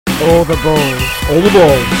All the balls. All the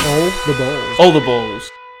balls. All the balls. All the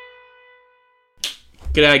balls.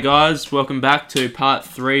 G'day guys, welcome back to part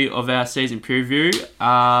 3 of our season preview.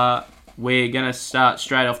 We're going to start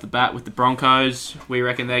straight off the bat with the Broncos. We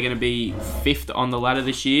reckon they're going to be 5th on the ladder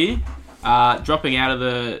this year. Dropping out of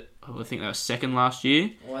I think they were 2nd last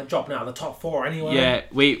year. Well, they're dropping out of the top 4 anyway. Yeah,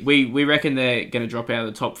 we reckon they're going to drop out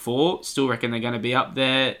of the top 4. Still reckon they're going to be up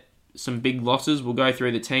there. Some big losses. We'll go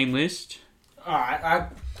through the team list. Alright,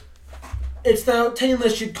 it's the team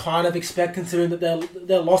list you'd kind of expect considering that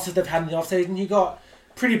their losses they've had in the offseason. You got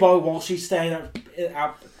Pretty Boy Walshy staying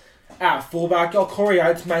at fullback. You got Corey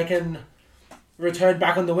Oates making return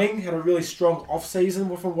back on the wing. Had a really strong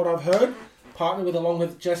off-season from what I've heard. Partnered along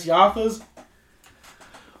with Jesse Arthurs.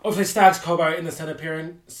 Obviously, Stags Cobbo in the centre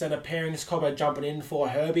pairings. Cobbo jumping in for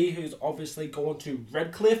Herbie, who's obviously gone to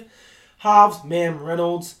Redcliffe. Halves, Mam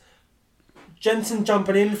Reynolds. Jensen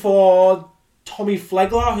jumping in for Tommy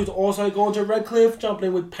Flegler, who's also gone to Redcliffe, jumping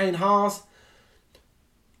in with Payne Haas.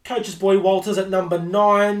 Coach's Boy Walters at number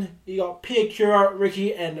 9. You got Pia Cura,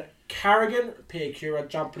 Ricky, and Carrigan. Pia Cura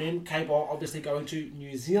jumping in. Cable obviously going to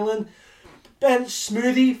New Zealand. Bench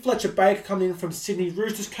Smoothie, Fletcher Baker coming in from Sydney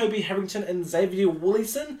Roosters, Kobe Harrington and Xavier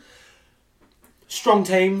Willison. Strong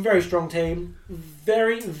team, very strong team.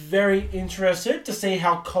 Very, very interested to see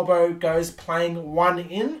how Cobbo goes playing one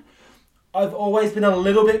in. I've always been a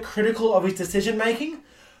little bit critical of his decision making.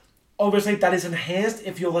 Obviously, that is enhanced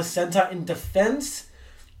if you're the centre in defence.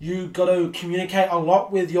 You got to communicate a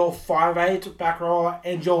lot with your 5'8" back rower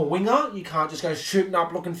and your winger. You can't just go shooting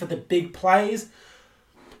up looking for the big plays.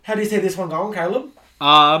 How do you see this one going, Caleb?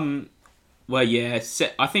 Well, yeah,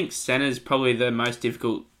 I think centre's probably the most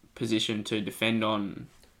difficult position to defend on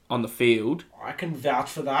the field. I can vouch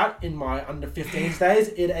for that in my under-15s days.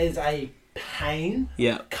 It is a pain.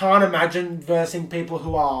 Yeah. Can't imagine versing people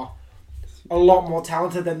who are a lot more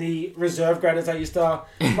talented than the reserve graders I used to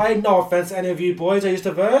play. No offense to any of you boys I used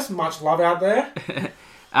to verse. Much love out there.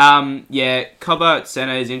 Yeah, Cobbo at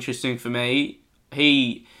centre is interesting for me.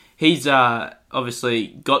 He's obviously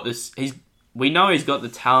got this. We know he's got the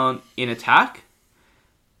talent in attack.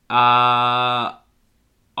 I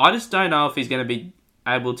just don't know if he's going to be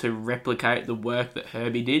able to replicate the work that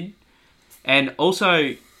Herbie did. And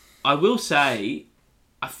also, I will say,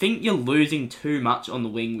 I think you're losing too much on the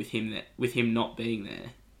wing with him not being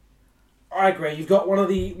there. I agree. You've got one of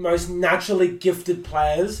the most naturally gifted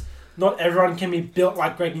players. Not everyone can be built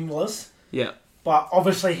like Greg Inglis. Yeah. But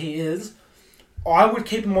obviously he is. I would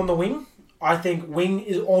keep him on the wing. I think wing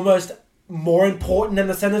is almost more important than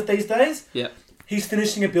the centres these days. Yeah. His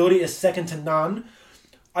finishing ability is second to none.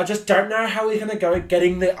 I just don't know how he's going to go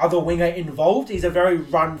getting the other winger involved. He's a very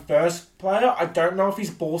run-first player. I don't know if his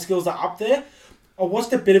ball skills are up there. I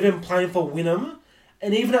watched a bit of him playing for Wynnum,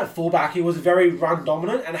 and even at fullback, he was very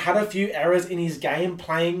run-dominant and had a few errors in his game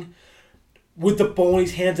playing with the ball in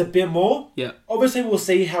his hands a bit more. Yeah. Obviously, we'll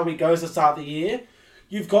see how he goes to start the year.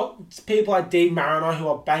 You've got people like Dean Mariner who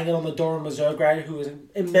are banging on the door in reserve grade, who is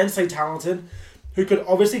immensely talented, who could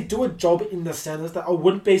obviously do a job in the centres that I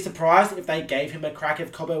wouldn't be surprised if they gave him a crack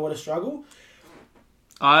if Cobbo were to struggle.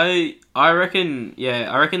 I reckon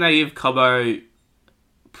they give Cobbo,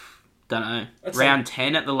 don't know, round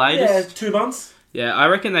 10 at the latest. Yeah, 2 months. Yeah, I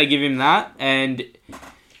reckon they give him that, and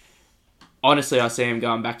honestly, I see him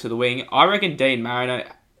going back to the wing. I reckon Dean Mariner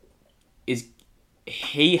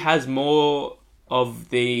he has more of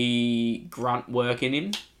the grunt work in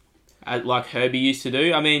him, like Herbie used to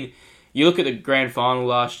do. I mean, you look at the grand final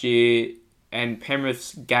last year, and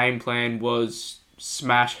Penrith's game plan was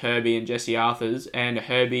smash Herbie and Jesse Arthurs, and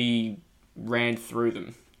Herbie ran through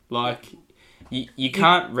them. Like, you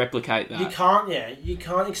can't replicate that. You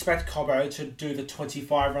can't expect Cobbo to do the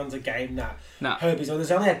 25 runs a game that No. Herbie's on.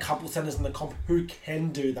 There's only a couple centres in the comp who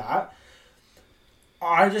can do that.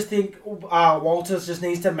 I just think Walters just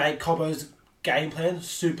needs to make Cobbo's game plan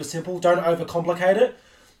super simple. Don't overcomplicate it.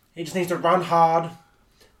 He just needs to run hard,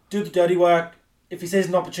 do the dirty work. If he sees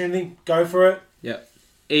an opportunity, go for it. Yeah.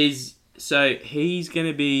 So he's going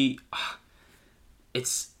to be...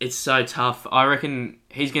 It's so tough. I reckon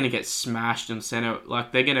he's going to get smashed in centre.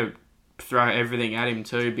 Like, they're going to throw everything at him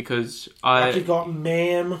too, because you've got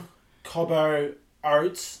Mam, Cobbo,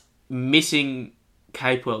 Oates. Missing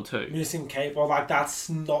Capewell too. Missing Capewell. Like, that's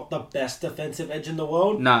not the best defensive edge in the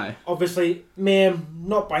world. No. Obviously, Mam,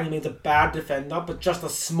 not by any means a bad defender, but just a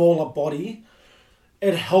smaller body.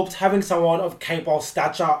 It helped having someone of Capewell's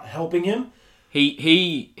stature helping him.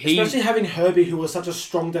 He Especially having Herbie, who was such a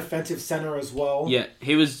strong defensive centre as well. Yeah,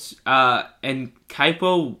 he was... and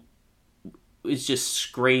Capewell is just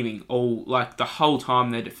screaming all like the whole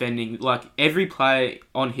time they're defending. Like every player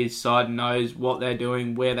on his side knows what they're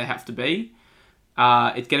doing, where they have to be.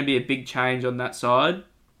 It's going to be a big change on that side.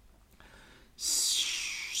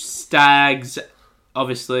 Stags,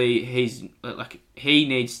 obviously, I think he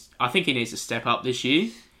needs to step up this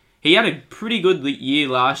year. He had a pretty good year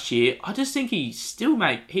last year. I just think he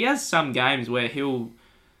has some games where he'll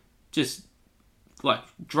just like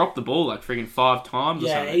drop the ball like friggin' 5 times or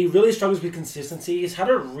something. Yeah, he really struggles with consistency. His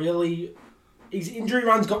injury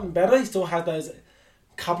run's gotten better. He still had those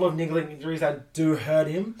couple of niggling injuries that do hurt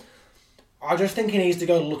him. I just think he needs to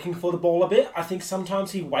go looking for the ball a bit. I think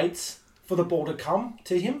sometimes he waits for the ball to come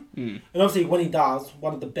to him. And obviously when he does,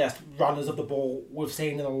 one of the best runners of the ball we've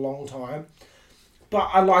seen in a long time.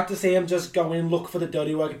 But I'd like to see him just go in, look for the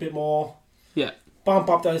dirty work a bit more. Yeah. Bump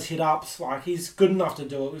up those hit-ups. Like, he's good enough to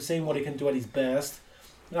do it. We've seen what he can do at his best.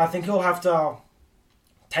 And I think he'll have to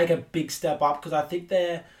take a big step up because I think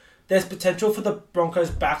there's potential for the Broncos'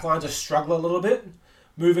 backline to struggle a little bit,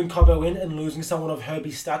 moving Cobbo in and losing someone of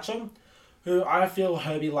Herbie's stature, who I feel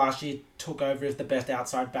Herbie last year took over as the best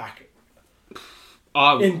outside back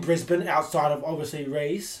in Brisbane, outside of, obviously,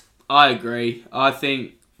 Reece. I agree. I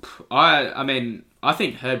think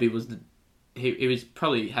Herbie was he was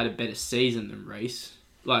probably had a better season than Reece,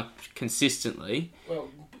 like consistently. Well,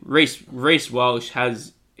 Reece Walsh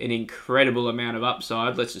has an incredible amount of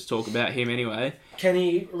upside. Let's just talk about him anyway. Can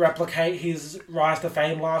he replicate his rise to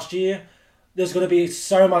fame last year? There's going to be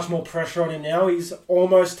so much more pressure on him now. He's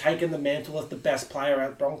almost taken the mantle as the best player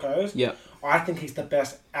at Broncos. Yeah, I think he's the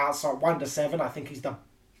best outside 1 to 7. I think he's the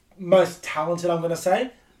most talented. I'm going to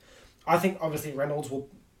say. I think obviously Reynolds will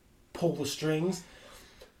pull the strings.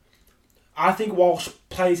 I think Walsh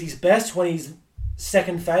plays his best when he's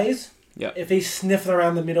second phase. Yeah. If he's sniffing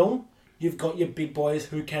around the middle, you've got your big boys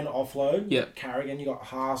who can offload. Yeah. Carrigan, you got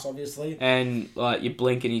Haas, obviously. And like you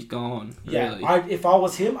blink and he's gone. Yeah. Really. If I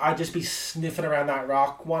was him, I'd just be sniffing around that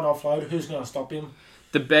rock. One offload. Who's going to stop him?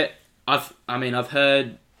 I've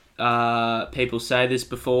heard people say this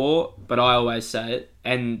before, but I always say it.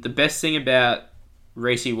 And the best thing about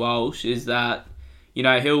Reece Walsh is that, you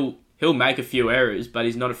know, he'll make a few errors, but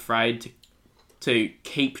he's not afraid to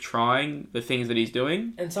keep trying the things that he's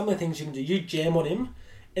doing. And some of the things you can do, you jam on him,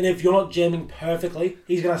 and if you're not jamming perfectly,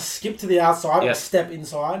 he's going to skip to the outside or step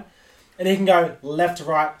inside, and he can go left to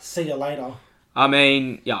right, see you later. I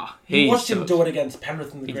mean, yeah. You watched him do it against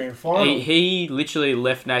Penrith in the grand final. He literally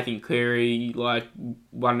left Nathan Cleary, like,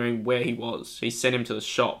 wondering where he was. He sent him to the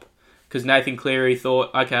shop. Because Nathan Cleary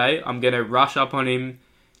thought, okay, I'm going to rush up on him,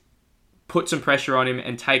 put some pressure on him,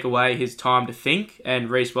 and take away his time to think. And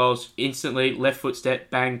Reece Walsh instantly, left foot step,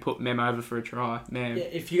 bang, put Mem over for a try. Man. Yeah,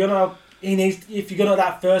 if you're gonna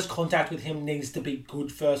that first contact with him needs to be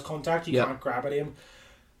good first contact. You can't grab at him.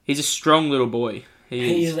 He's a strong little boy.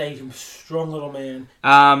 He is a strong little man.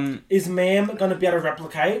 Is Mam going to be able to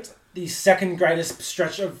replicate the second greatest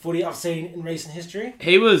stretch of footy I've seen in recent history?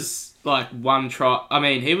 He was like one try. I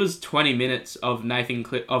mean, he was 20 minutes of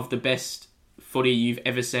of the best footy you've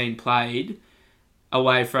ever seen played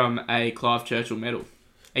away from a Clive Churchill medal.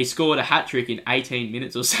 He scored a hat-trick in 18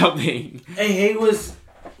 minutes or something. He was,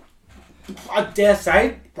 I dare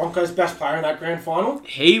say, Broncos' best player in that grand final.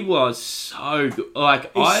 He was so good. Like,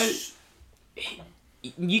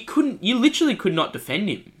 you literally could not defend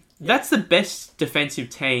him. That's the best defensive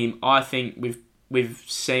team I think we've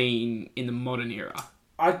seen in the modern era.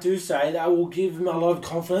 I do say that will give him a lot of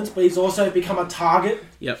confidence, but he's also become a target.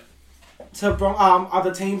 Yep. To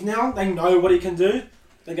other teams now. They know what he can do.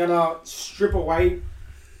 They're gonna strip away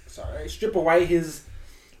his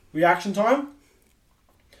reaction time.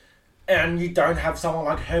 And you don't have someone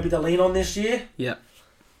like Herbie to lean on this year. Yep.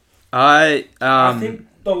 I think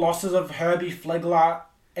the losses of Herbie, Flegler,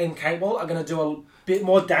 and Cable are going to do a bit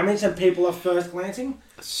more damage than people are first glancing.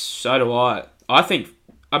 So do I.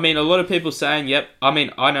 A lot of people saying, yep.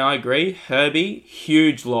 I agree. Herbie,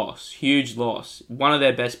 huge loss. One of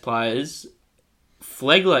their best players.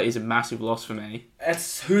 Flegler is a massive loss for me.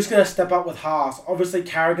 It's who's going to step up with Haas. Obviously,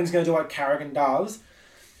 Carrigan's going to do what Carrigan does.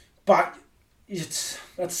 But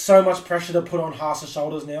that's so much pressure to put on Haas's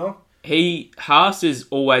shoulders now. Haas is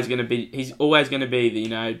always going to be... He's always going to be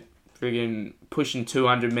the, friggin' pushing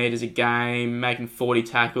 200 metres a game, making 40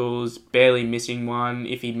 tackles, barely missing one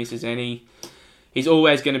if he misses any. He's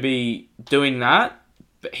always going to be doing that,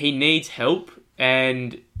 but he needs help.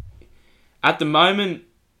 And at the moment,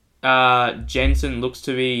 Jensen looks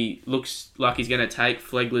like he's going to take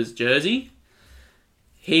Flegler's jersey.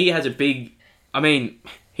 He has a big...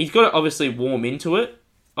 he's got to obviously warm into it,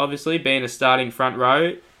 obviously, being a starting front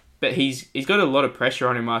row, but he's got a lot of pressure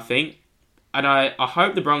on him, I think. I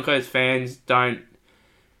hope the Broncos fans don't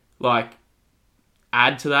like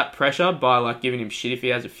add to that pressure by like giving him shit if he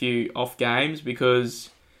has a few off games, because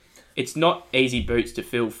it's not easy boots to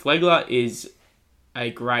fill. Flegler is a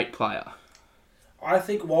great player. I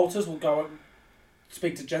think Walters will go and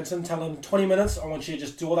speak to Jensen, tell him 20 minutes, I want you to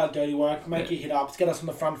just do all that dirty work, make your hit ups, get us on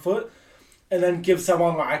the front foot, and then give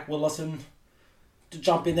someone like Willison to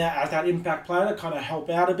jump in there as that impact player to kind of help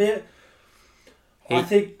out a bit. I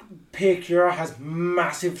think Piakura has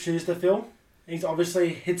massive shoes to fill. He's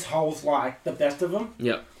obviously hits holes like the best of them.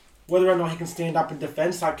 Yep. Whether or not he can stand up in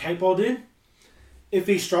defence like Capel do, if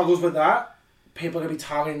he struggles with that, people are going to be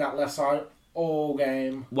targeting that left side all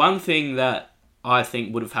game. One thing that I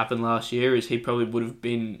think would have happened last year is he probably would have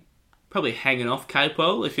been hanging off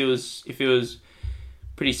Capel if he was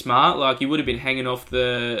pretty smart. Like, he would have been hanging off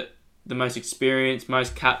the most experienced,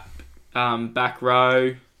 most capped back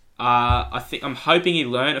row. I'm hoping he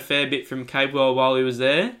learnt a fair bit from Capel while he was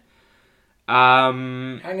there.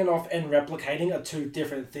 Hanging off and replicating are two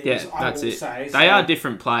different things. Yeah, I that's will it. say. They are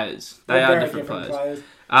different players. They are different players.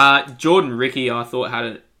 Jordan Ricky, I thought, had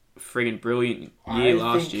a friggin' brilliant year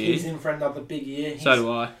last year. He's in for another big year. So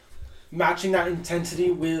do I. Matching that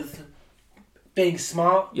intensity with being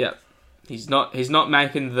smart. Yeah, he's not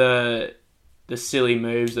making the silly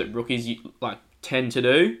moves that rookies like tend to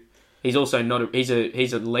do. He's also not. He's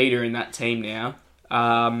a leader in that team now.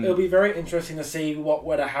 It'll be very interesting to see what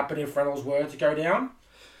were to happen if Reynolds were to go down.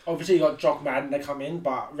 Obviously, you got Jock Madden to come in,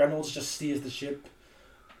 but Reynolds just steers the ship.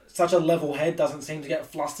 Such a level head, doesn't seem to get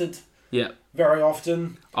flustered. Yeah. Very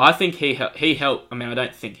often. I think he helped. I mean, I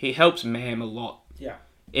don't think he helps Mam a lot. Yeah.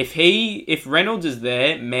 If Reynolds is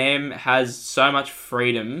there, Mam has so much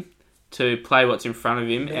freedom to play what's in front of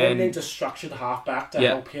him. Mam needs a structured halfback to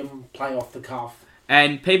help him play off the cuff.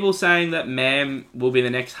 And people saying that Mam will be the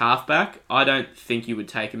next halfback, I don't think you would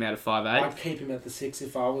take him out of 5'8". I'd keep him at the 6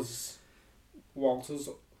 if I was Walters.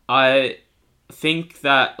 I think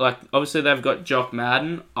that, like, obviously they've got Jock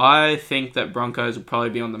Madden. I think that Broncos will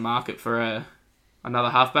probably be on the market for another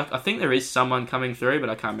halfback. I think there is someone coming through, but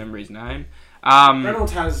I can't remember his name.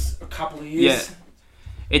 Reynolds has a couple of years. Yeah.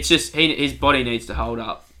 It's just his body needs to hold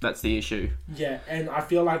up. That's the issue. Yeah, and I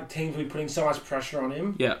feel like teams will be putting so much pressure on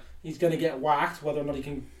him. Yeah. He's going to get whacked, whether or not he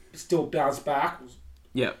can still bounce back.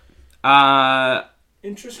 Yeah.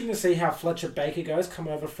 Interesting to see how Fletcher Baker goes,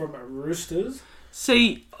 coming over from Roosters.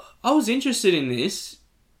 See, I was interested in this.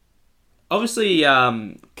 Obviously,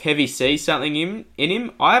 Kevy sees something in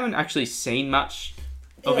him. I haven't actually seen much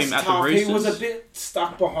of him at the Roosters. He was a bit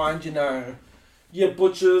stuck behind, your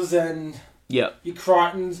Butchers and your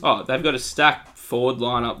Crichtons. Oh, they've got a stacked forward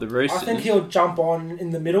line up the Roosters. I think he'll jump on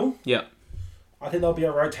in the middle. Yeah. I think there'll be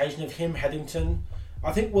a rotation of him, Hetherington.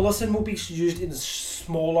 I think Willison will be used in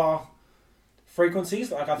smaller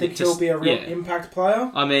frequencies. Like, I think he'll be a real impact player.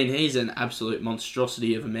 I mean, he's an absolute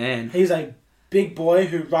monstrosity of a man. He's a big boy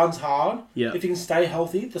who runs hard. Yeah. If he can stay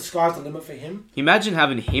healthy, the sky's the limit for him. Imagine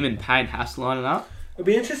having him and Payne Haas lining up. It'll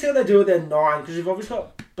be interesting what they do with their 9, because you've obviously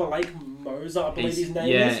got Blake Moser, I believe his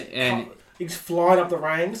name is. And he's flying up the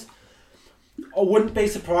ranks. I wouldn't be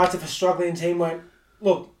surprised if a struggling team went,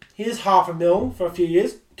 look, here's $500,000 for a few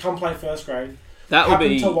years, come play first grade. That would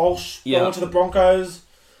be to Walsh, going to the Broncos.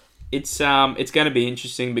 It's going to be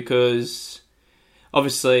interesting because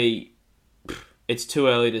obviously it's too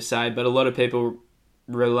early to say, but a lot of people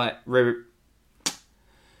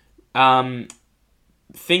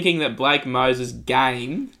thinking that Blake Moses'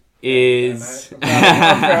 game is...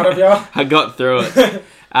 I'm proud of you. I got through it.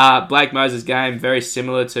 Blake Moses' game, very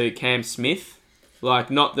similar to Cam Smith.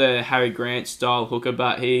 Like, not the Harry Grant style hooker,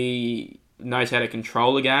 but he knows how to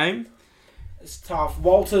control the game. It's tough.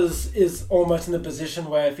 Walters is almost in a position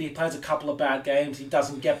where if he plays a couple of bad games, he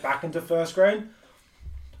doesn't get back into first grade.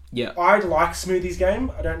 Yeah. I like Smoothie's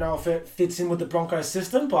game. I don't know if it fits in with the Broncos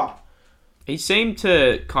system, but... He seemed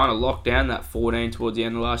to kind of lock down that 14 towards the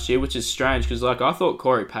end of last year, which is strange because, like, I thought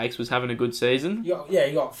Corey Pakes was having a good season. You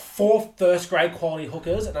got 4 first grade quality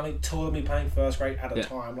hookers and only 2 of them be playing first grade at a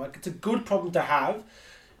time. Like, it's a good problem to have.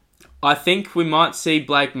 I think we might see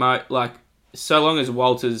Blake so long as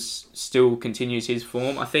Walters still continues his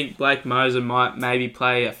form, I think Blake Moser might maybe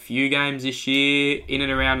play a few games this year in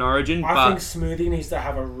and around Origin. I think Smoothie needs to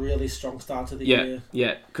have a really strong start to the year.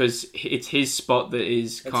 Yeah, because it's his spot that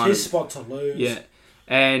is it's his spot to lose. Yeah,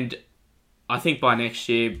 and I think by next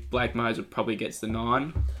year, Blake Moser probably gets the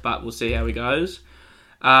 9, but we'll see how he goes.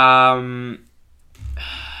 There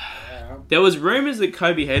was rumours that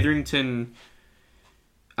Kobe Hetherington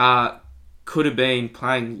could have been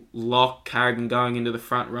playing lock, Carrigan going into the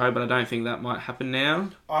front row, but I don't think that might happen now.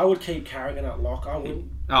 I would keep Carrigan at lock. I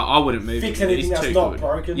wouldn't. I wouldn't move fix him. anything that's not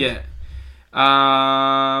broken. Yeah.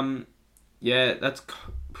 Yeah, that's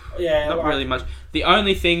Yeah, not really much. The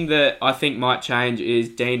only thing that I think might change is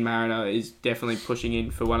Dean Mariner is definitely pushing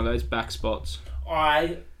in for one of those back spots.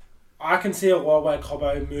 I can see a world where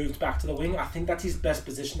Cobbo moved back to the wing. I think that's his best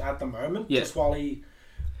position at the moment. Yeah. Just while he...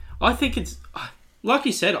 I think it's... Like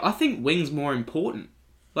you said, I think wing's more important.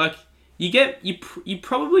 Like, you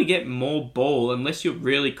probably get more ball unless you're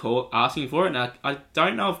really asking for it. Now, I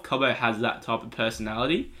don't know if Cobbo has that type of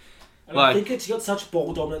personality. And I think it's got such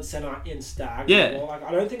ball dominant centre in Stag. Yeah. As well. Like,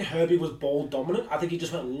 I don't think Herbie was ball dominant. I think he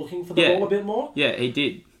just went looking for the ball a bit more. Yeah, he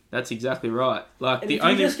did. That's exactly right. Like, and if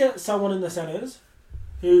you just get someone in the centres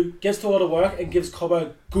who gets to a lot of work and gives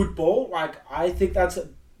Cobbo good ball, like, I think that's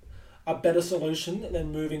a better solution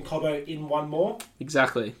than moving Cobbo in one more.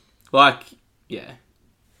 Exactly. Like, yeah.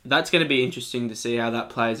 That's going to be interesting to see how that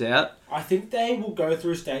plays out. I think they will go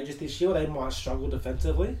through stages this year where they might struggle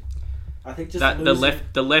defensively. I think just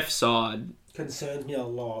the left side concerns me a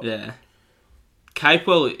lot. Yeah.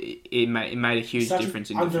 Capewell, it made a huge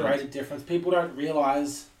difference in defense. Underrated difference. People don't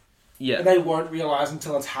realise. Yeah. And they won't realise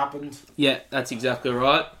until it's happened. Yeah, that's exactly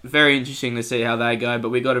right. Very interesting to see how they go, but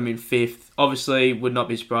we got them in 5th. Obviously, would not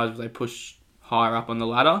be surprised if they push higher up on the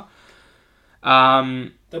ladder.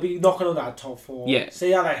 They'll be knocking on that top 4. Yeah.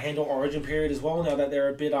 See how they handle Origin period as well, now that they're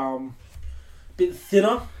a bit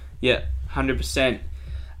thinner. Yeah, 100%.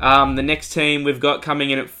 The next team we've got coming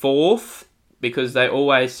in at 4th, because they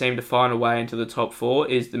always seem to find a way into the top 4,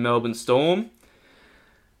 is the Melbourne Storm.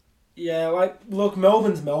 Yeah, look,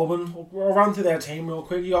 Melbourne's Melbourne. We'll run through their team real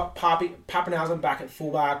quick. You got Pappenhausen back at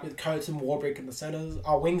fullback with Coates and Warbrick in the centres.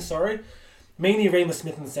 Wings, sorry. Meaney, Remus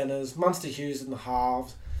Smith in the centres. Munster Hughes in the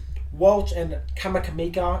halves. Walsh and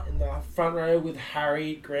Kamakamika in the front row with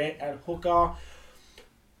Harry Grant at hooker.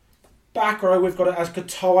 Back row, we've got it as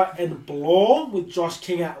Katoa and Blore with Josh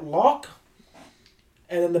King at lock.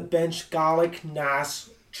 And then the bench, Garlic,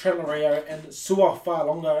 Nas, Trent Lario and Sua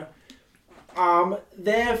Fa'alongo.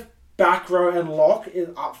 Their back row and lock is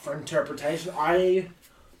up for interpretation.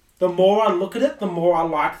 The more I look at it, the more I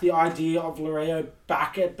like the idea of Lario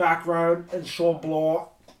back at back row and Sean Blore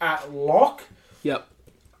at lock. Yep.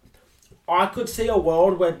 I could see a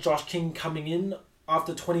world where Josh King coming in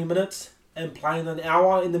after 20 minutes and playing an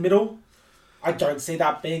hour in the middle. I don't see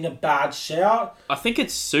that being a bad shout. I think it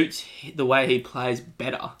suits the way he plays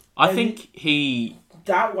better.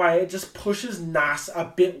 That way, it just pushes Nas a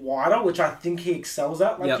bit wider, which I think he excels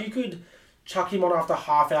at. You could chuck him on after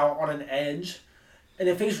half hour on an edge, and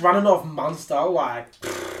if he's running off Munster,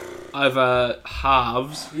 over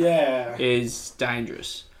halves, is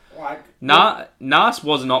dangerous. Nas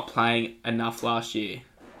was not playing enough last year.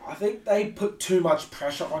 I think they put too much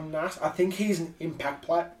pressure on Nas. I think he's an impact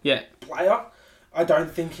player. I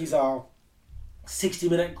don't think he's a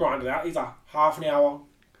 60-minute grind it out. He's a half an hour,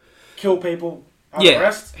 kill people,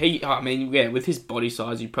 rest. With his body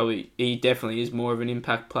size, he definitely is more of an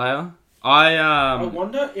impact player. I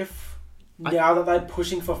wonder if now that they're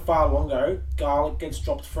pushing for Fa'alongo, Garlic gets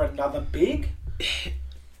dropped for another big.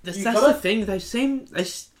 That's the thing.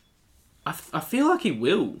 I feel like he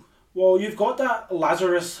will. Well, you've got that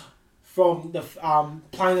Lazarus from the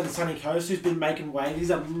playing at the Sunny Coast who's been making waves.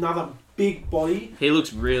 He's another big body. He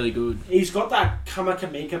looks really good. He's got that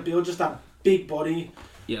Kamakamika build, just that big body.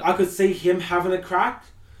 Yep. I could see him having a crack.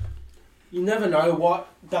 You never know what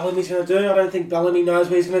Bellamy's going to do. I don't think Bellamy knows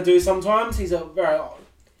what he's going to do sometimes. He's a very...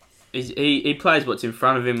 He plays what's in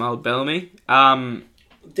front of him, old Bellamy.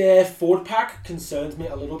 Their forward pack concerns me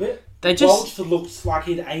a little bit. Walsh looks like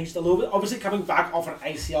he'd aged a little bit. Obviously, coming back off an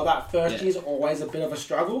ACL, that first year is always a bit of a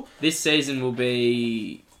struggle. This season will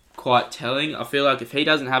be quite telling. I feel like if he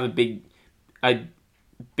doesn't have a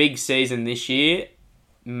big season this year,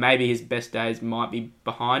 maybe his best days might be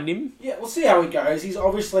behind him. Yeah, we'll see how he goes. He's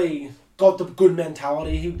obviously got the good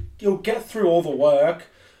mentality. He'll get through all the work.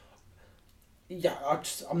 Yeah,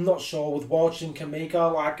 I'm not sure with Walsh and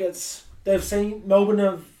Kamika. They've seen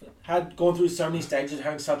Melbourne had gone through so many stages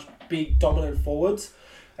having such big dominant forwards.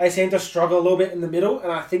 They seem to struggle a little bit in the middle,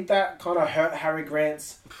 and I think that kind of hurt Harry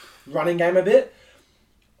Grant's running game a bit.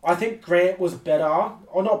 I think Grant was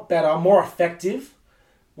more effective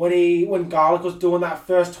when Garlic was doing that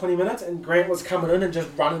first 20 minutes and Grant was coming in and just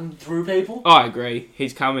running through people. I agree.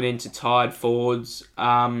 He's coming into tired forwards.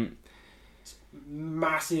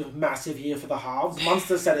 Massive year for the halves.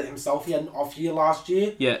 Munster said it himself. He had an off year last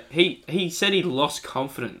year. Yeah, he said he lost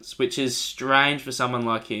confidence, which is strange for someone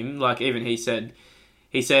like him. Even he said,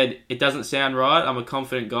 it doesn't sound right. I'm a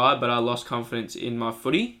confident guy, but I lost confidence in my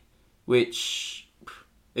footy, which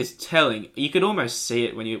is telling. You could almost see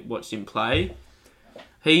it when you watched him play.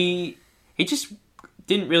 He just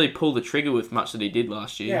didn't really pull the trigger with much that he did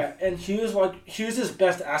last year. Yeah, and Hughes'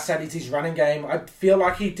 best asset is his running game. I feel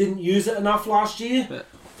like he didn't use it enough last year. But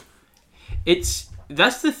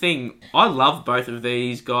that's the thing. I love both of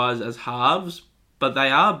these guys as halves, but they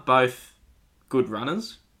are both good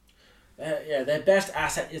runners. Their best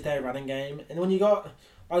asset is their running game. And when you got...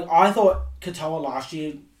 I thought Katoa last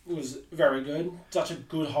year was very good. Such a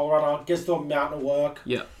good hole runner. Gets the mountain of work.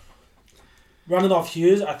 Yeah. Running off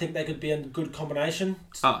Hughes, I think they could be a good combination.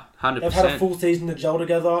 100%. They've had a full season to gel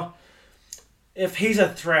together. If he's a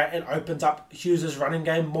threat, it opens up Hughes' running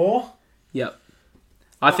game more. Yep.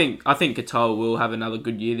 I think Katoa will have another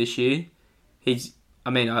good year this year.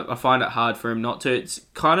 I find it hard for him not to. It's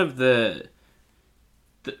kind of the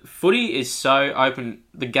footy is so open.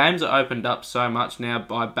 The games are opened up so much now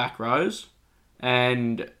by back rows,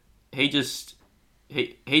 and he just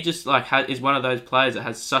is one of those players that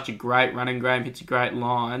has such a great running game, hits a great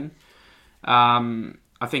line.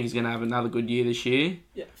 I think he's going to have another good year this year.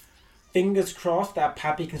 Yeah. Fingers crossed that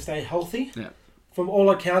Pappy can stay healthy. Yeah. From all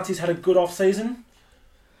accounts, he's had a good off season.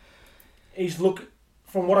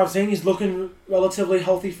 From what I've seen, he's looking relatively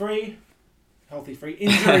injury free.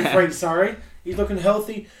 Sorry, he's looking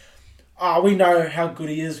healthy. We know how good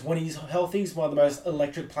he is when he's healthy. He's one of the most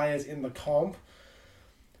electric players in the comp.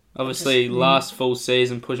 Obviously, last full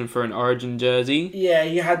season pushing for an Origin jersey. Yeah,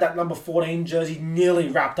 he had that number 14 jersey nearly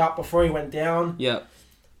wrapped up before he went down. Yeah.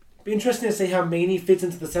 Be interesting to see how Meany fits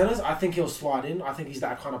into the centres. I think he'll slide in. I think he's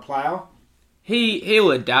that kind of player.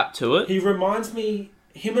 He'll adapt to it. He reminds me...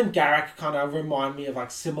 Him and Garrick kind of remind me of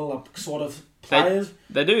like similar sort of players.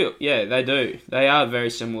 They do. Yeah, they do. They are very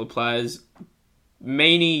similar players.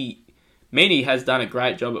 Meany has done a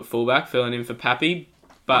great job at fullback, filling in for Pappy,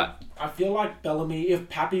 but... I feel like Bellamy, if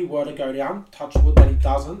Pappy were to go down, touch wood that he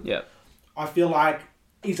doesn't, yeah. I feel like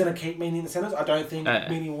he's going to keep Meany in the centres. I don't think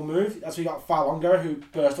Meany will move. That's why you got Farlongo, who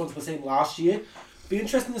burst onto the scene last year. Be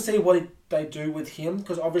interesting to see what they do with him,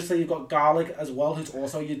 because obviously you've got Garlic as well, who's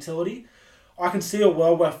also a utility. I can see a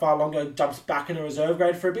world where Farlongo jumps back into reserve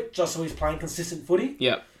grade for a bit, just so he's playing consistent footy.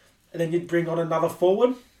 Yeah. And then you'd bring on another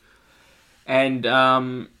forward. And,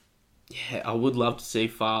 I would love to see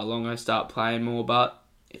Farlongo start playing more, but...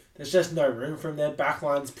 There's just no room for him. Their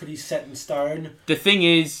backline's pretty set in stone. The thing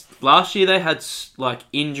is, last year they had,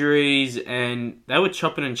 injuries, and they were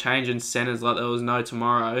chopping and changing centres like there was no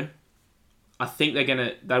tomorrow. I think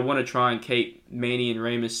they want to try and keep Meany and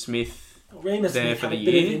Remus Smith... Remus Smith had a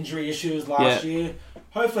bit of injury issues last year.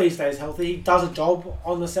 Hopefully he stays healthy. He does a job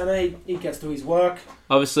on the centre. He gets to his work.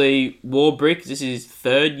 Obviously, Warbrick, this is his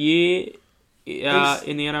third year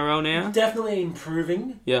in the NRL now. Definitely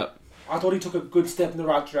improving. Yeah. I thought he took a good step in the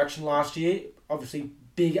right direction last year. Obviously,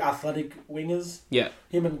 big athletic wingers. Yeah.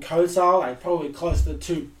 Him and Coates are probably close to the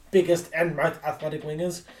two biggest and most athletic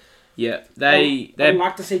wingers. Yeah, I'd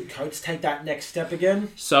like to see Coates take that next step again.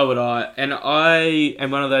 So would I. And I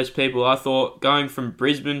am one of those people, I thought, going from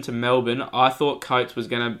Brisbane to Melbourne, I thought Coates was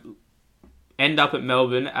going to end up at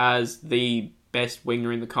Melbourne as the best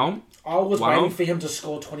winger in the comp. I was waiting for him to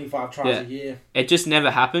score 25 tries a year. It just never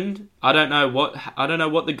happened. I don't know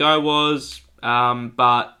what the go was,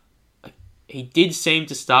 but he did seem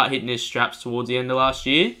to start hitting his straps towards the end of last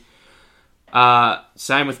year.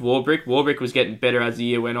 Same with Warbrick. Warbrick was getting better as the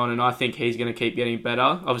year went on, and I think he's going to keep getting better.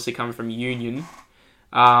 Obviously coming from Union.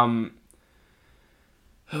 Who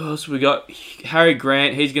else we got? Harry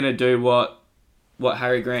Grant. He's going to do what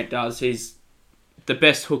Harry Grant does. He's the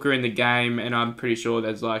best hooker in the game, and I'm pretty sure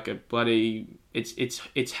there's like a bloody...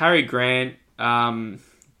 It's Harry Grant,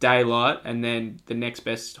 Daylight, and then the next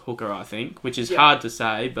best hooker, I think, which is hard to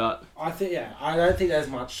say, but... I don't think there's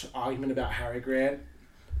much argument about Harry Grant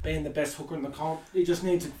being the best hooker in the comp. He just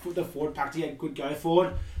needs to put the forward pack to get good go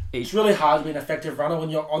forward. It's really hard to be an effective runner when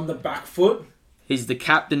you're on the back foot. He's the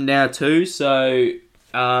captain now too, so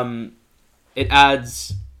it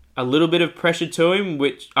adds a little bit of pressure to him,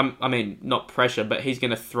 which, not pressure, but he's going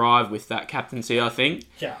to thrive with that captaincy, I think.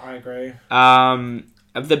 Yeah, I agree.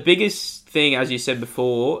 The biggest thing, as you said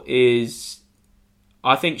before, is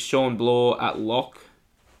I think Sean Bloor at lock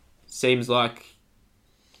seems like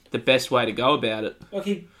the best way to go about it. Like,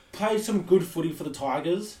 he played some good footy for the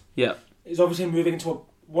Tigers. Yeah. He's obviously moving into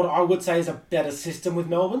what I would say is a better system with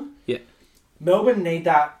Melbourne. Yeah. Melbourne need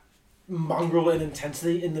that mongrel and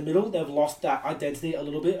intensity in the middle. They've lost that identity a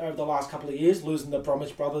little bit over the last couple of years, losing the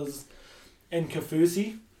Bromwich brothers and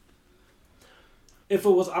Kafusi. If it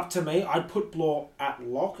was up to me, I'd put Bloor at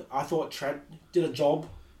lock. I thought Trent did a job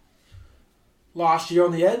last year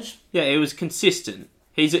on the edge. Yeah, it was consistent.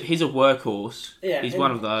 He's a workhorse. Yeah, he's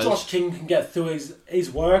one of those. Josh King can get through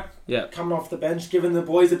his work. Yeah. Coming off the bench, giving the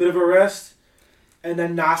boys a bit of a rest. And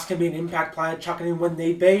then Nas can be an impact player, chucking in when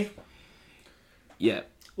need be. Yeah.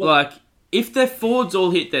 Like, if their forwards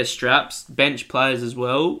all hit their straps, bench players as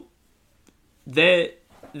well, they're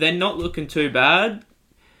not looking too bad.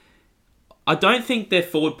 I don't think their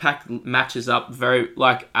forward pack matches up very,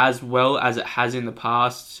 like, as well as it has in the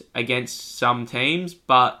past against some teams.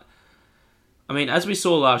 But, I mean, as we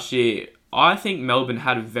saw last year, I think Melbourne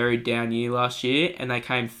had a very down year last year and they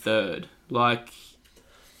came third. Like...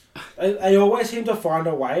 They always seem to find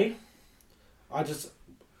a way.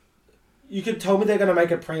 You could tell me they're going to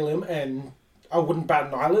make a prelim and I wouldn't bat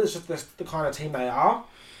an eyelid. It's just the kind of team they are.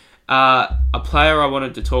 A player I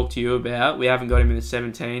wanted to talk to you about, we haven't got him in the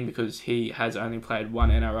 17 because he has only played one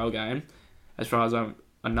NRL game, as far as I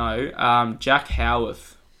know. Jack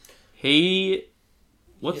Howarth. He's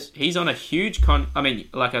on a huge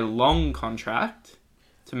a long contract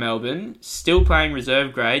to Melbourne, still playing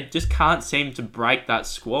reserve grade, just can't seem to break that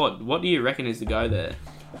squad. What do you reckon is the go there?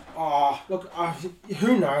 Oh, look,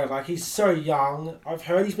 who knows? Like, he's so young. I've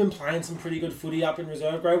heard he's been playing some pretty good footy up in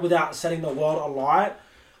reserve grade without setting the world alight.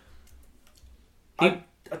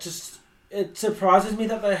 It surprises me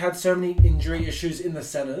that they had so many injury issues in the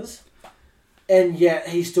centres, and yet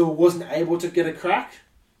he still wasn't able to get a crack.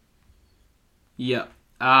 Yeah.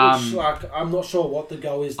 I'm not sure what the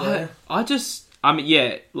go is there.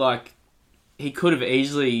 He could have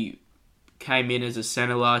easily came in as a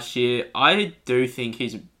centre last year. I do think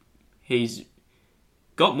he's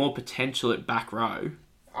got more potential at back row.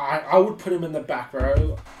 I would put him in the back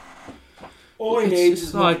row. All he needs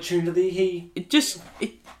is an opportunity.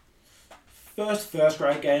 First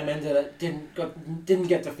grade game ended. It didn't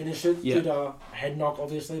get to finish it due to a head knock,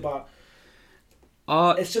 obviously, but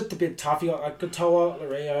it's just a bit tough. You got like Katoa,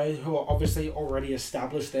 Lario, who are obviously already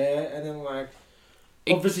established there, and then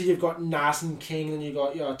obviously you've got Nas and King, and you've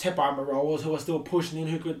got Tepai Marolas who are still pushing in,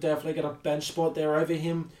 who could definitely get a bench spot there over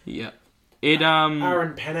him. Yeah,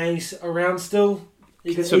 Aaron Pene's around still.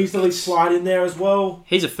 He can easily slide in there as well.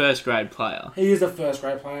 He's a first grade player. He is a first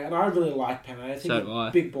grade player, and I really like Penne. I think so he's a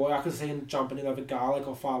big boy. I could see him jumping in over Garlic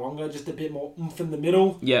or far longer, just a bit more oomph in the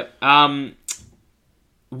middle. Yep.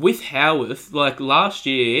 With Howarth, last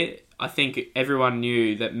year, I think everyone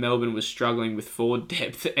knew that Melbourne was struggling with forward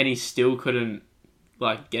depth, and he still couldn't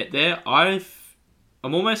get there.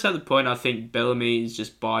 I'm almost at the point I think Bellamy is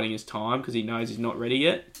just biding his time because he knows he's not ready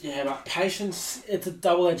yet. Yeah, but patience, it's a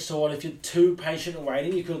double-edged sword. If you're too patient and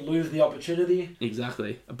waiting, you could lose the opportunity.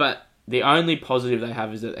 Exactly. But the only positive they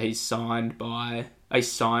have is that he's signed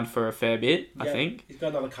for a fair bit, I think. He's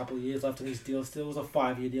got another couple of years left in his deal still. It was a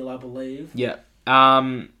 5-year deal, I believe. Yeah.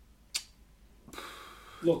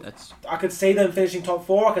 Look, I could see them finishing top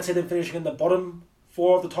 4. I could see them finishing in the bottom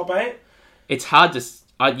 4 of the top 8. It's hard to...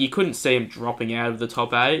 you couldn't see him dropping out of the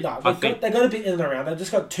top 8. No, they're going to be in and around. They've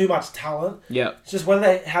just got too much talent. Yeah. It's just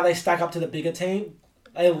how they stack up to the bigger team.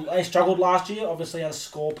 They struggled last year. Obviously, had a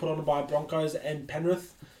score put on by Broncos and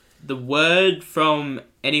Penrith. The word from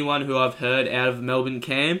anyone who I've heard out of the Melbourne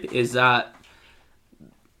camp is that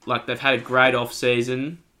they've had a great off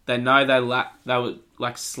season. They know they were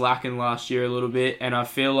slacking last year a little bit, and I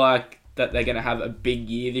feel like that they're going to have a big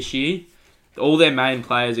year this year. All their main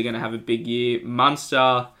players are going to have a big year.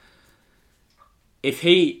 Munster, if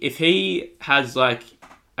he has a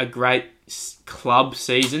great club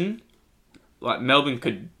season, Melbourne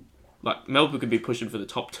could be pushing for the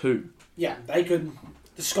top 2. Yeah, they could.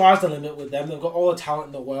 The sky's the limit with them. They've got all the talent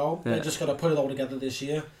in the world. Yeah. They've just got to put it all together this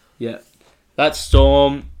year. Yeah, that's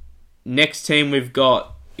Storm. Next team we've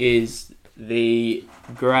got is the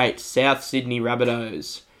great South Sydney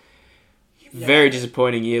Rabbitohs. Yeah. Very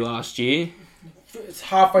disappointing year last year. It's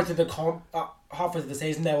halfway through the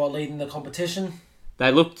season. They were leading the competition.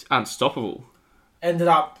 They looked unstoppable. Ended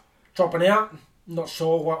up dropping out. Not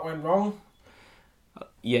sure what went wrong.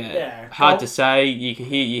 Yeah. Hard to say. You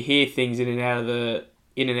hear things in and out of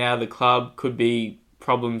the club. Could be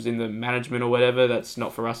problems in the management or whatever. That's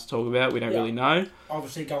not for us to talk about. We don't really know.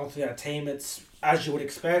 Obviously, going through that team, it's as you would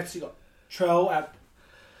expect. You got Trell at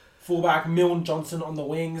fullback, Milne Johnson on the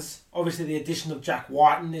wings. Obviously, the addition of Jack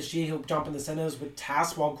Whiten this year. He'll jump in the centres with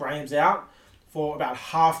Tass while Graham's out for about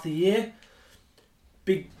half the year.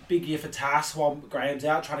 Big year for Tass while Graham's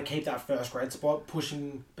out, trying to keep that first grade spot,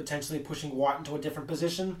 potentially pushing Whiten to a different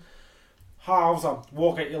position. Halves are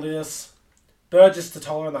Walker, Ilias, Burgess,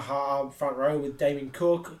 Totola in the front row with Damien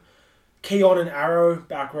Cook, Keon and Arrow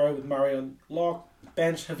back row with Murray and Locke,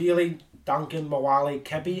 bench Havili, Duncan, Mawali,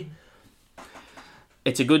 Kepi.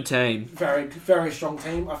 It's a good team. Very, very strong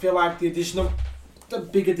team. I feel like the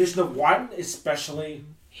big addition of Whiten, especially...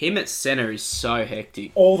 Him at centre is so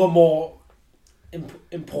hectic. All the more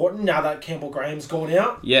important now that Campbell Graham's gone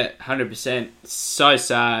out. Yeah, 100%. So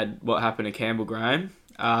sad what happened to Campbell Graham.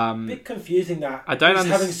 A bit confusing that I don't he's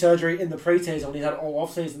having surgery in the pre-season when he's had all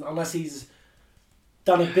off-season, unless he's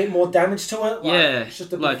done a bit more damage to it. It's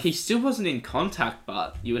just he still wasn't in contact,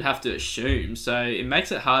 but you would have to assume. So it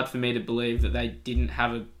makes it hard for me to believe that they didn't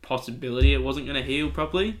have a possibility it wasn't going to heal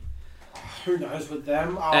properly. Who knows with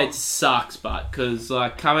them? It sucks, but because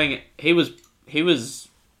he was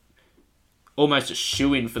almost a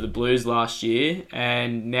shoo-in for the Blues last year,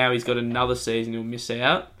 and now he's got another season he'll miss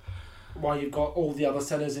out. While you've got all the other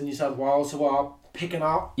centres in New South Wales who are picking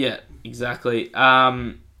up. Yeah, exactly.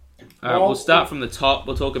 We'll start from the top.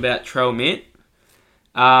 We'll talk about Trell Mitt.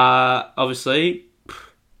 Obviously,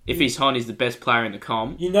 if he's on, he's the best player in the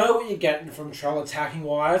comp. You know what you're getting from Trell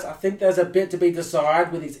attacking-wise. I think there's a bit to be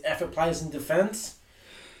decided with his effort plays in defence.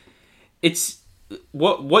 It's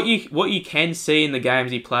what you can see in the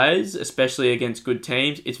games he plays, especially against good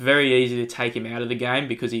teams. It's very easy to take him out of the game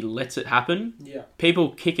because he lets it happen. Yeah. People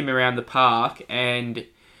kick him around the park, and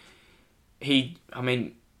I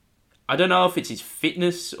don't know if it's his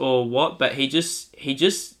fitness or what, but he just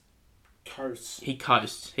coasts. He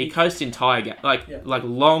coasts entire game, like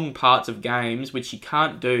long parts of games, which he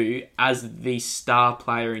can't do as the star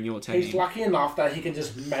player in your team. He's lucky enough that he can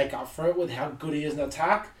just make up for it with how good he is in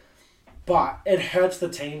attack. But it hurts the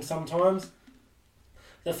team sometimes.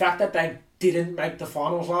 The fact that they didn't make the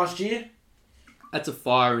finals last year. That's a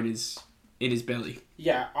fire in his belly.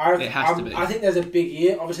 Yeah, it has to be. I think there's a big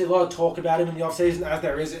year. Obviously, a lot of talk about him in the off-season, as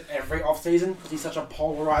there is every off-season, because he's such a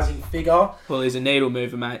polarising figure. Well, he's a needle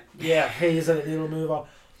mover, mate. Yeah, he is a needle mover.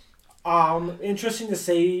 Interesting to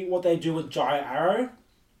see what they do with Jai Arrow.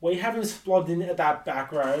 We haven't splogged in at that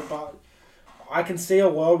back row, but I can see a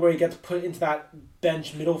world where he gets put into that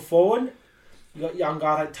bench middle forward. You got young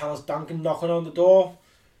guy like Tallis Duncan knocking on the door.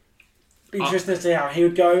 Be interesting to see how he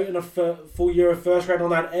would go in a full year of first grade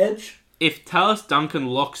on that edge. If Tallis Duncan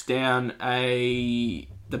locks down the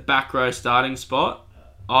back row starting spot,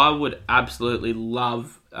 I would absolutely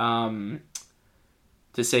love to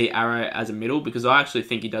see Arrow as a middle, because I actually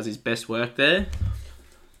think he does his best work there.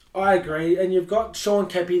 I agree, and you've got Sean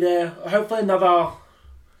Kepi there. Hopefully another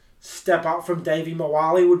step up from Davey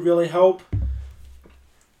Mawali would really help.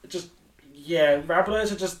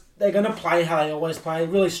 Rabbitohs they're going to play how they always play.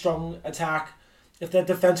 Really strong attack. If their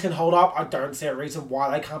defence can hold up, I don't see a reason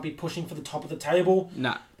why they can't be pushing for the top of the table.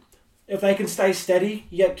 Nah. If they can stay steady,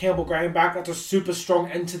 you get Campbell Graham back. That's a super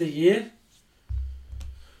strong end to the year.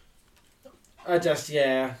 I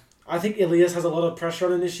think Ilias has a lot of pressure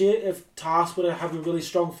on him this year. If Task were to have a really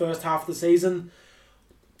strong first half of the season,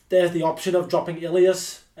 there's the option of dropping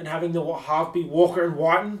Ilias and having the half be Walker and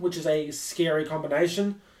Whiten, which is a scary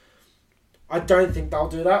combination. I don't think they'll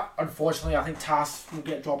do that. Unfortunately, I think Task will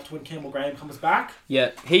get dropped when Campbell Graham comes back.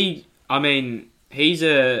 Yeah, he's an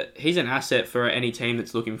asset for any team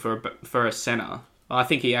that's looking for a centre. I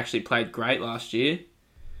think he actually played great last year.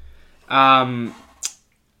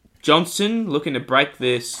 Johnson looking to break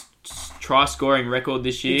this try-scoring record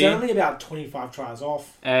this year. He's only about 25 tries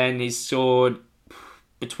off. And he's scored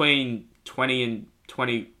between 20 and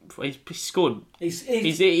 20... He scored... He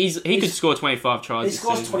could score 25 tries He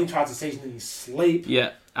scores 20 tries a season in his sleep.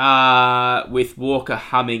 Yeah. With Walker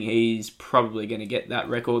humming, he's probably going to get that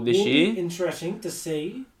record this year. It'll be interesting to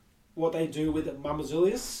see what they do with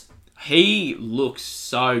Mamazulius. He looks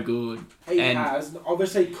so good. He has.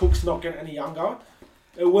 Obviously, Cook's not getting any younger.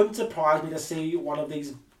 It wouldn't surprise me to see one of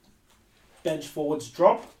these bench forwards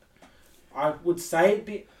drop. I would say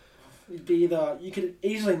it'd be either... You could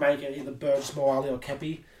easily make it either Burgess, Moali or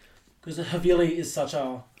Kepi. Because Havili is such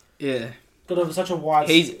a... Yeah. Got such a wide...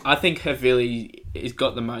 I think Havili has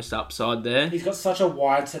got the most upside there. He's got such a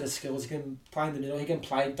wide set of skills. He can play in the middle. He can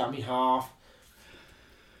play dummy half.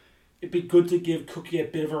 It'd be good to give Cookie a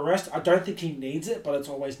bit of a rest. I don't think he needs it, but it's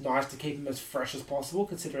always nice to keep him as fresh as possible,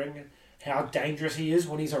 considering how dangerous he is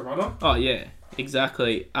when he's a runner. Oh, yeah.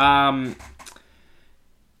 Exactly.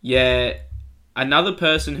 Yeah. Another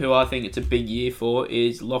person who I think it's a big year for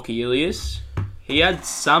is Lockie Ilias. He had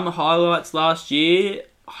some highlights last year.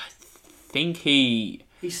 I think he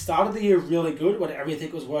started the year really good when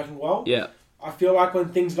everything was working well. Yeah. I feel like when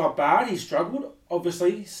things got bad, he struggled.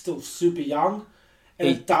 Obviously, he's still super young. And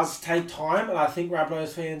it does take time. And I think Rabbitohs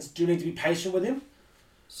fans do need to be patient with him.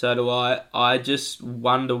 So do I. I just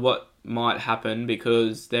wonder what might happen,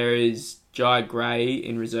 because there is Jai Gray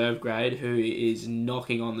in reserve grade who is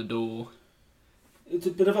knocking on the door. It's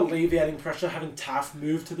a bit of alleviating pressure having Taff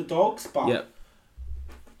move to the Dogs, but... Yep.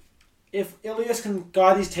 If Ilias can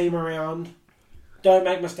guide his team around, don't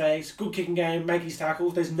make mistakes, good kicking game, make his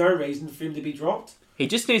tackles, there's no reason for him to be dropped. he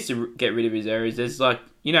just needs to get rid of his errors. There's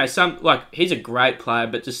he's a great player,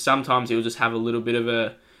 but just sometimes he'll just have a little bit of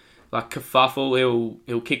a kerfuffle.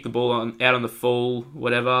 He'll kick the ball out on the full,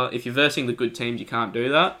 whatever. If you're versing the good teams, you can't do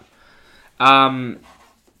that.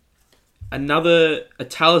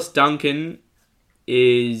 Tallis Duncan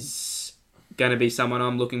is going to be someone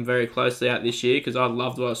I'm looking very closely at this year because I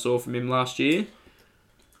loved what I saw from him last year.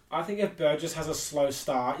 I think if Burgess has a slow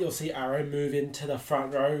start, you'll see Arrow move into the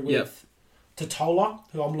front row with Totola,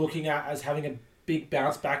 who I'm looking at as having a big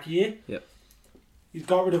bounce back year. Yep. He's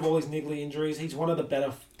got rid of all his niggly injuries. He's one of the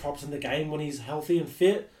better props in the game when he's healthy and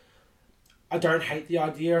fit. I don't hate the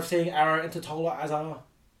idea of seeing Arrow and Totola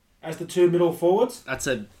as the two middle forwards. That's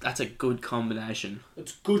a good combination.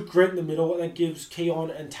 It's good grit in the middle, and it gives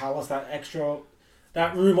Keon and Tallis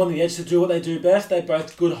that room on the edge to do what they do best. They're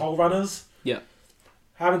both good hole runners. Yeah.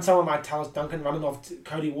 Having someone like Tallis Duncan running off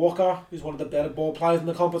Cody Walker, who's one of the better ball players in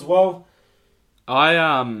the comp as well.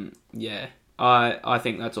 I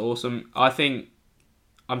think that's awesome.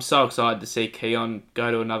 I'm so excited to see Keon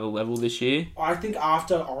go to another level this year. I think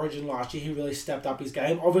after Origin last year, he really stepped up his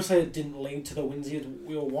game. Obviously, it didn't lead to the wins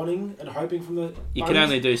we were wanting and hoping from the... You can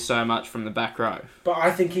only do so much from the back row. But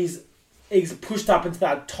I think he's pushed up into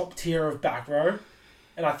that top tier of back row,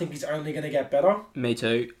 and I think he's only going to get better. Me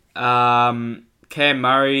too. Cam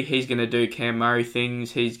Murray, he's going to do Cam Murray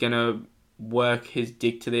things. He's going to work his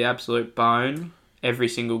dick to the absolute bone every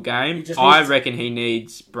single game. I reckon he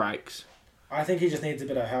needs breaks. I think he just needs a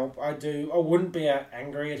bit of help. I do. I wouldn't be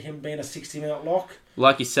angry at him being a 60-minute lock.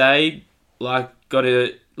 Like you say, you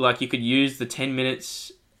could use the 10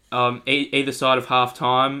 minutes either side of half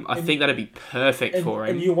time. I think that'd be perfect for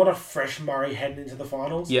him. And you want a fresh Murray heading into the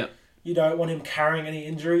finals. Yeah. You don't want him carrying any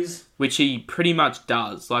injuries. Which he pretty much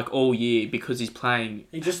does, all year, because he's playing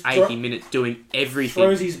 80 minutes doing everything.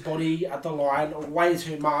 Throws his body at the line way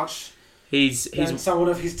too much. He's someone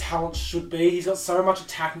of his talent should be. He's got so much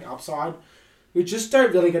attacking upside. We just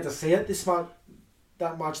don't really get to see it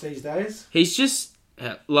that much these days. He's just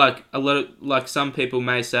some people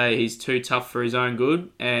may say he's too tough for his own good,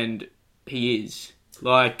 and he is.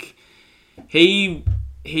 He'll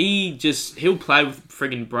play with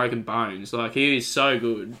friggin' broken bones. He is so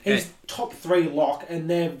good. He's top 3 lock, and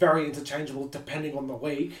they're very interchangeable depending on the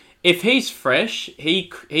week. If he's fresh,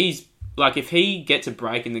 he's if he gets a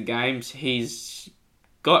break in the games, he's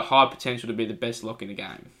got high potential to be the best lock in the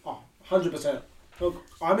game. Oh, 100%. Look,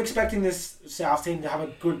 I'm expecting this South team to have a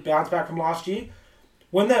good bounce back from last year.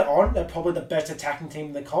 When they're on, they're probably the best attacking team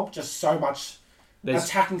in the comp. Just so much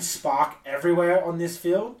attacking spark everywhere on this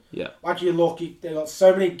field. Yeah. They've got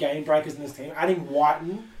so many game breakers in this team. Adding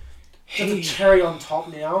Whiten, just a cherry on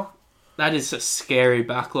top now. That is a scary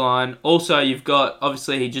backline. Also, you've got,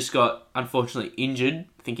 obviously, he just got, unfortunately, injured.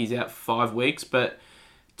 I think he's out for 5 weeks. But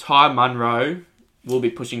Ty Munro will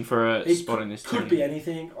be pushing for a spot in this team. Could be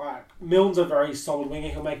anything. Milne's a very solid winger.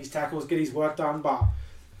 He'll make his tackles, get his work done. But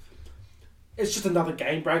it's just another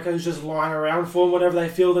game breaker who's just lying around for them whenever they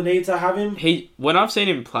feel the need to have him. When I've seen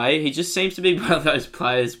him play, he just seems to be one of those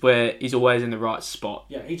players where he's always in the right spot.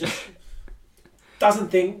 Yeah, he just doesn't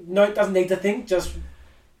think. No, doesn't need to think.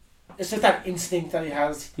 It's just that instinct that he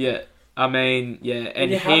has. Yeah, and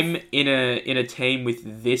him in a team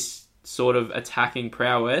with this sort of attacking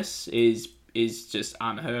prowess is just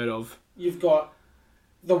unheard of. You've got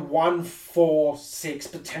the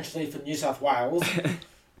 1-4-6 potentially for New South Wales.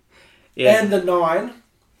 Yeah. And the 9.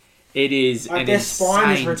 It is an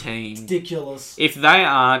insane team. Ridiculous. If they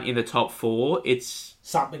aren't in the top 4, it's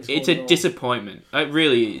a disappointment. It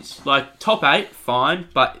really is. Top 8, fine,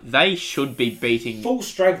 but they should be beating... Full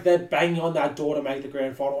strength, they're banging on that door to make the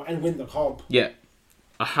grand final and win the comp. Yeah,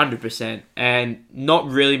 100%. And not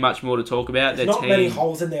really much more to talk about. There's not many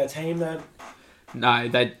holes in their team, though. No,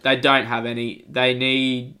 they don't have any. They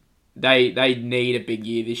need a big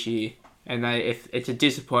year this year. And it's a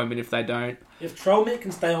disappointment if they don't. If Trollmit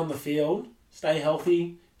can stay on the field, stay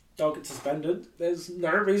healthy, don't get suspended, there's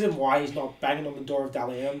no reason why he's not banging on the door of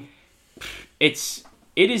Dally M. It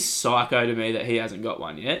is psycho to me that he hasn't got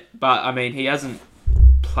one yet. But, he hasn't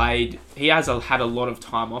played... He has had a lot of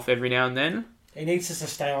time off every now and then. He needs to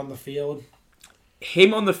stay on the field.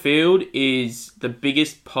 Him on the field is the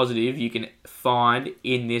biggest positive you can find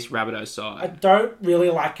in this Rabbitohs side. I don't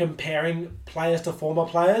really like comparing players to former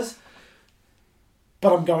players,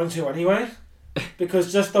 but I'm going to anyway,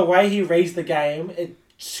 because just the way he reads the game, it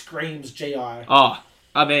screams GI. Oh,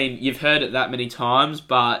 you've heard it that many times,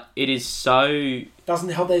 but it is so... Doesn't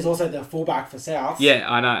help that he's also the fullback for South. Yeah,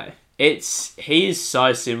 I know. He is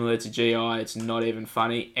so similar to GI, it's not even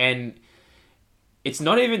funny, and it's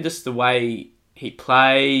not even just the way he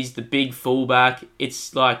plays, the big fullback. It's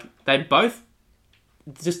they both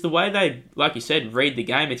just the way they, like you said, read the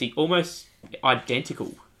game, it's almost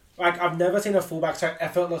identical. Like, I've never seen a fullback so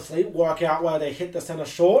effortlessly work out where they hit the centre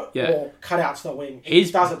short or cut out to the wing.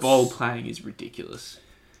 His ball playing is ridiculous.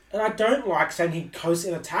 And I don't like saying he coasts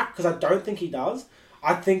in attack, because I don't think he does.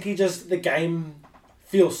 I think the game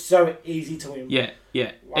feels so easy to him.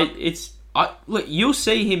 Yeah. Like, look, you'll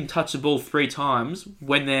see him touch the ball 3 times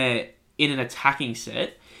when they're in an attacking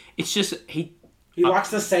set. It's just, he likes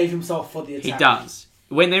to save himself for the attack. He does.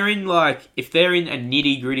 When they're in, if they're in a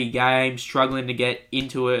nitty-gritty game, struggling to get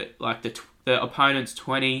into it, like the opponent's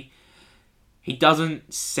 20, he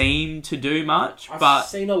doesn't seem to do much. I've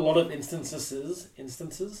seen a lot of instances.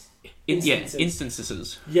 Instances.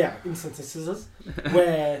 Yeah, instances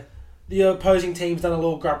where the opposing team's done a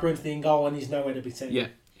little grabber into the goal and he's nowhere to be seen. Yeah,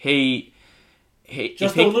 he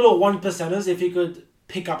just the little 1%ers. If he could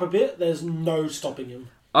pick up a bit, there's no stopping him.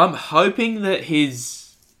 I'm hoping that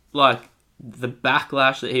his the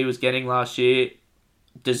backlash that he was getting last year,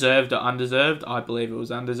 deserved or undeserved. I believe it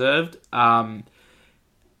was undeserved. I'm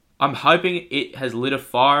hoping it has lit a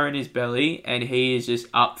fire in his belly and he is just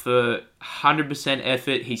up for 100%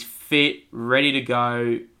 effort. He's fit, ready to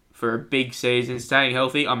go for a big season, staying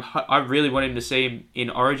healthy. I really want him to see him in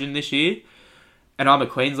Origin this year. And I'm a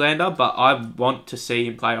Queenslander, but I want to see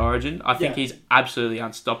him play Origin. I think he's absolutely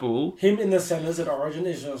unstoppable. Him in the centres at Origin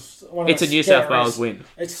is just one of It's a New South Wales win.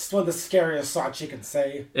 It's one of the scariest sights you can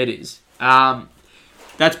see. It is.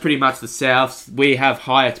 That's pretty much the South. We have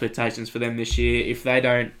high expectations for them this year. If they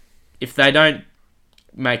don't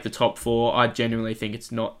make the top 4, I genuinely think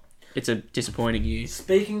it's a disappointing year.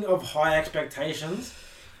 Speaking of high expectations,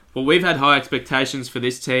 well, we've had high expectations for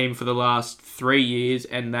this team for the last 3 years,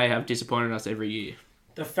 and they have disappointed us every year.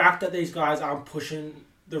 The fact that these guys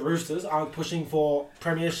the Roosters aren't pushing for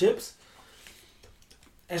premierships,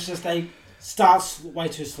 it's just they start way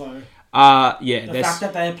too slow. The fact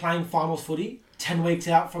that they're playing finals footy 10 weeks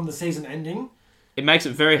out from the season ending, it makes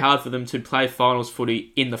it very hard for them to play finals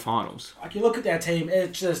footy in the finals. Like, you look at their team,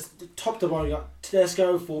 it's just top to bottom. You got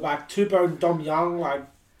Tedesco, fullback, Tupou, Dom Young.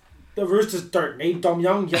 The Roosters don't need Dom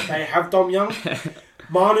Young, yet they have Dom Young.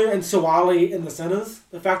 Manu and Suwali in the centres.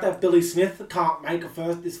 The fact that Billy Smith can't make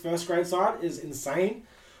this first grade side is insane.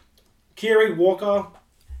 Kiri Walker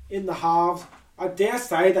in the halves. I dare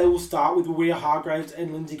say they will start with Weir Hargraves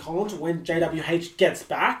and Lindsay Collins when JWH gets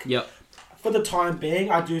back. Yep. For the time being,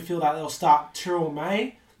 I do feel that they'll start Tyrrell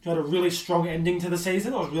May, who had a really strong ending to the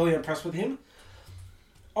season. I was really impressed with him.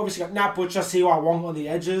 Obviously got Nat Butcher, CY Wong on the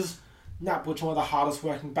edges. Nat Butcher, one of the hardest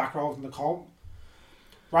working back rows in the comp.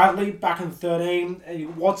 Bradley back in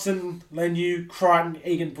 13. Watson, Lenu, Crichton,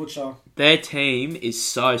 Egan, Butcher. Their team is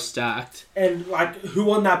so stacked. And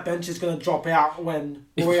who on that bench is going to drop out when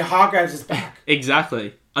Roy Hargraves is back?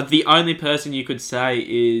 Exactly. The only person you could say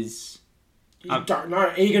is... You don't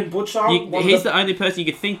know. Egan, Butcher. He's the only person you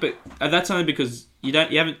could think, but that's only because you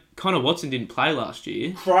haven't... Connor Watson didn't play last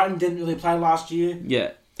year. Crichton didn't really play last year.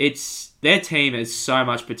 Yeah. Their team has so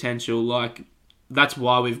much potential. That's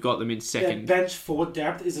why we've got them in second. Their bench forward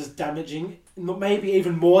depth is as damaging, maybe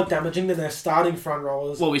even more damaging than their starting front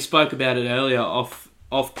rowers. Well, we spoke about it earlier off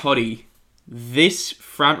potty. This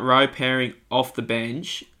front row pairing off the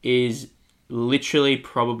bench is literally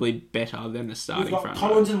probably better than the starting front row. You've got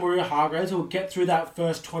Collins and Maria Hargraves who will get through that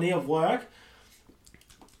first 20 of work.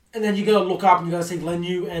 And then you're going to look up and you're going to see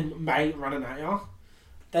Lenu and May running at you.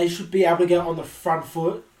 They should be able to get on the front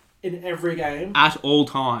foot in every game. At all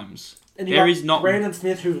times. And there is not Brandon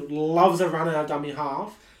Smith, who loves a run out of dummy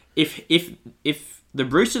half. If the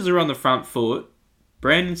Roosters are on the front foot,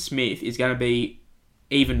 Brandon Smith is going to be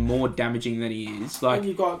even more damaging than he is. And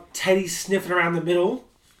you've got Teddy sniffing around the middle.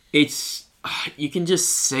 You can just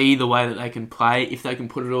see the way that they can play if they can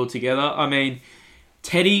put it all together. I mean,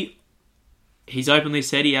 Teddy, he's openly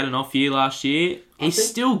said he had an off year last year. He's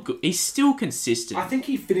still consistent. I think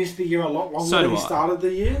he finished the year a lot longer than he started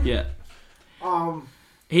the year. Yeah.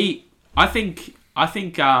 I think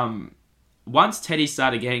once Teddy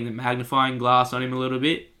started getting the magnifying glass on him a little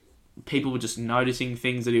bit, people were just noticing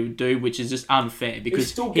things that he would do, which is just unfair because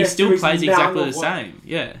he still plays exactly the same.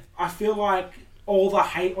 Yeah. I feel like all the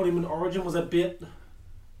hate on him in Origin was a bit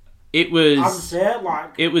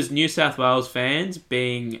unfair. It was New South Wales fans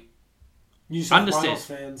being New South Wales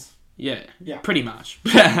fans. Yeah, pretty much.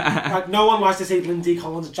 No one likes to see Lindsay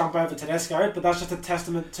Collins jump over Tedesco, but that's just a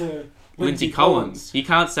testament to Lindsay Collins. You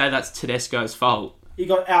can't say that's Tedesco's fault. He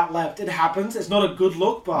got out-leapt. It happens. It's not a good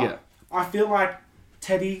look, but I feel like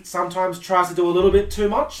Teddy sometimes tries to do a little bit too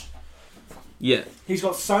much. Yeah. He's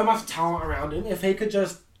got so much talent around him. If he could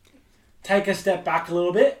just take a step back a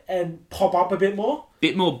little bit and pop up a bit more.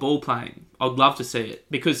 Bit more ball playing. I'd love to see it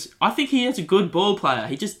because I think he is a good ball player.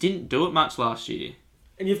 He just didn't do it much last year.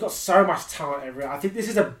 And you've got so much talent everywhere. I think this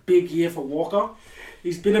is a big year for Walker.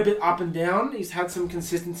 He's been a bit up and down. He's had some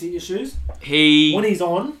consistency issues. When he's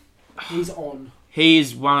on, he's on. He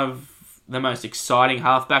is one of the most exciting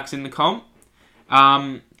halfbacks in the comp.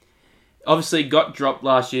 Obviously, got dropped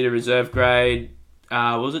last year to reserve grade.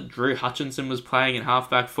 Was it Drew Hutchinson was playing in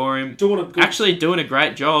halfback for him? Doing a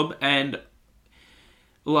great job. And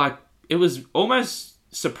it was almost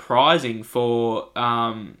surprising for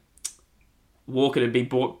Walker to be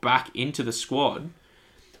brought back into the squad.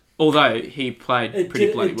 Although he played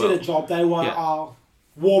pretty bloody well. It did a job. They were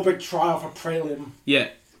Warwick trial for prelim. Yeah.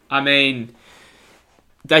 I mean,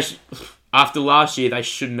 after last year, they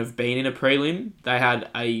shouldn't have been in a prelim. They had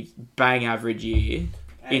a bang average year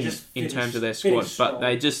in terms of their squad. But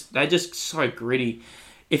they just so gritty.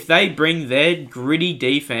 If they bring their gritty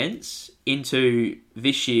defense into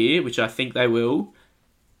this year, which I think they will,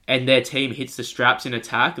 and their team hits the straps in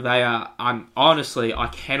attack, they are... honestly, I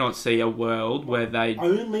cannot see a world where they...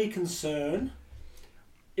 Only concern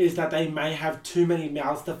is that they may have too many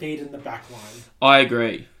mouths to feed in the back line. I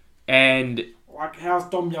agree. And... how's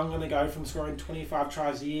Dom Young going to go from scoring 25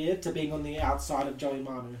 tries a year to being on the outside of Joey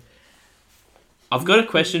Manu? I've got a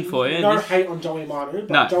question for you. No hate on Joey Manu,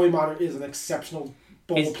 but Joey Manu is an exceptional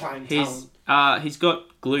ball-playing talent. He's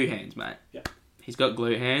got glue hands, mate. Yeah. He's got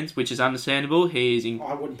glue hands, which is understandable.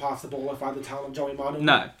 I wouldn't pass the ball if I had the talent of Joey Manu.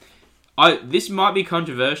 No. This might be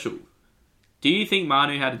controversial. Do you think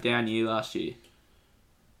Manu had a down year last year?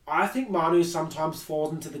 I think Manu sometimes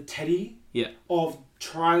falls into the Teddy Yeah. of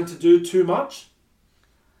trying to do too much.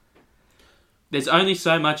 There's only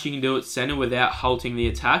so much you can do at centre without halting the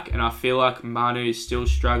attack, and I feel like Manu is still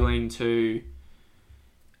struggling to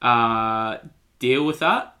deal with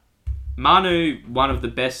that. Manu, one of the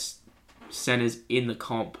best centres in the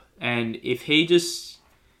comp, and if he just...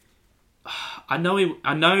 I know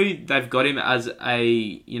they've got him as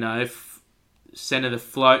a, centre that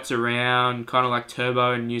floats around, kind of like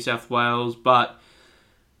Turbo in New South Wales, but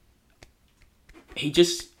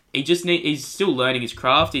he's still learning his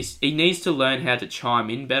craft. He needs to learn how to chime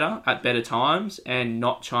in better at better times and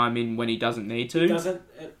not chime in when he doesn't need to.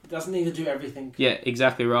 It doesn't need to do everything. Yeah,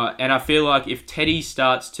 exactly right. And I feel like if Teddy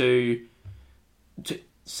starts to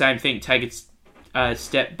same thing, take a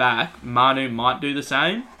step back, Manu might do the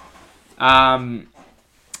same. Dom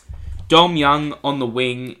Young on the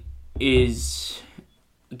wing is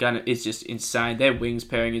just insane. Their wings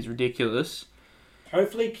pairing is ridiculous.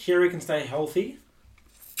 Hopefully Kiri can stay healthy,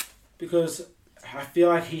 because I feel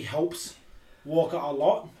like he helps Walker a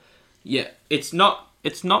lot. Yeah, it's not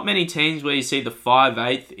many teams where you see the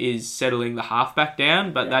 5'8" is settling the halfback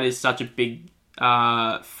down, but that is such a big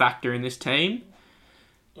factor in this team.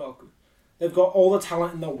 Look, they've got all the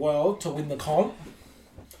talent in the world to win the comp.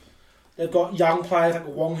 They've got young players like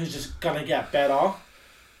Wong, who's just going to get better.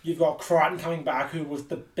 You've got Crichton coming back, who was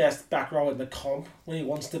the best back row in the comp when he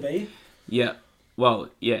wants to be. Yeah. Well,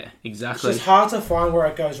 yeah, exactly. It's just hard to find where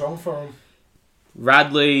it goes wrong for him.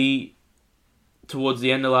 Radley, towards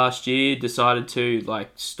the end of last year, decided to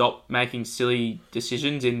stop making silly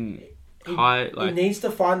decisions in high. He needs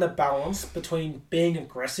to find the balance between being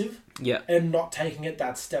aggressive, and not taking it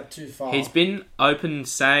that step too far. He's been open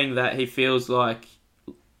saying that he feels like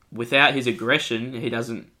without his aggression, he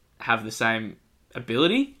doesn't have the same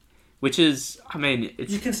ability. Which is,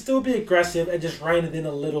 you can still be aggressive and just rein it in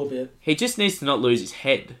a little bit. He just needs to not lose his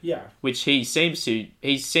head. Yeah. Which he seemed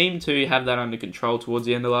to have that under control towards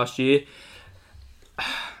the end of last year.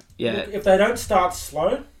 Yeah. Look, if they don't start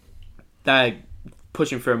slow, they're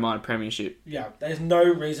pushing for a minor premiership. Yeah. There's no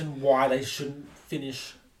reason why they shouldn't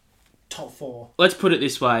finish top 4. Let's put it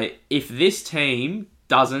this way. If this team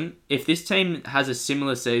has a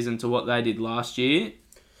similar season to what they did last year,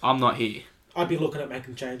 I'm not here. I'd be looking at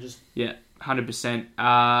making changes. Yeah, 100%.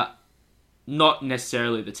 Not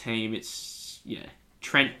necessarily the team. It's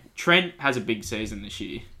Trent has a big season this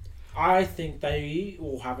year. I think they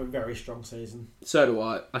will have a very strong season. So do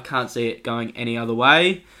I. I can't see it going any other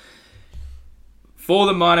way. For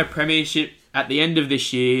the minor premiership at the end of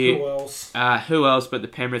this year, who else? Who else but the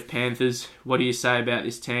Penrith Panthers? What do you say about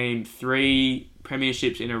this team? 3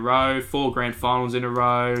 premierships in a row, 4 grand finals in a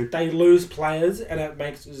row. They lose players and it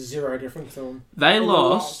makes zero difference to them. They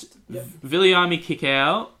lost Viliami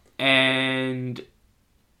Kikau and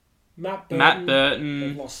Matt Burton.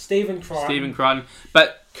 They lost Stephen Crichton.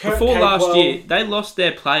 But before last year, they lost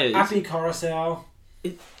their players. Api Coruscant.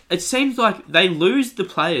 It seems like they lose the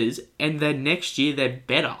players and then next year they're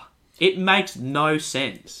better. It makes no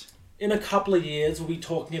sense. In a couple of years, we'll be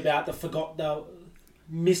talking about the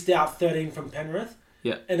missed out 13 from Penrith.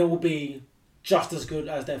 Yeah. And it will be just as good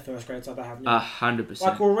as their first grade side they have now. 100%.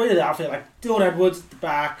 Like, we'll read it out for you. Like, Dylan Edwards at the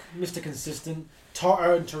back, Mr. Consistent,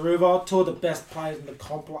 Toto and Taruva, two of the best players in the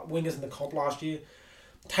comp, wingers in the comp last year.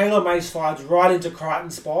 Taylor May slides right into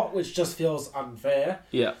Crichton's spot, which just feels unfair.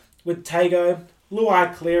 Yeah. With Tago,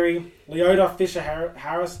 Luai Cleary, Leota,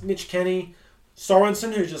 Fisher-Harris, Mitch Kenny,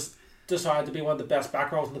 Sorensen, who just decided to be one of the best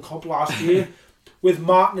back rows in the comp last year. With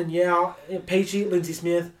Martin and Yao, Peachy, Lindsay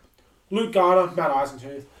Smith, Luke Garner, Matt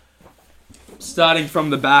Eisentooth. Starting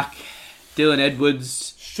from the back, Dylan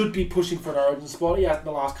Edwards should be pushing for an origin spot. He has in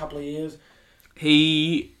the last couple of years.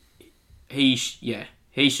 He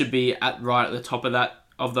should be right at the top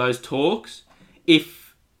of those talks.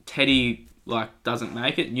 If Teddy doesn't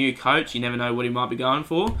make it, new coach, you never know what he might be going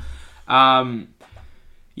for.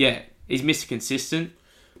 He's Mr. Consistent.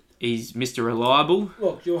 He's Mr. Reliable.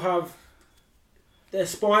 Look, you'll have their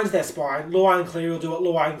spine's their spine. Luai and Cleary will do what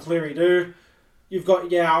Luai and Cleary do. You've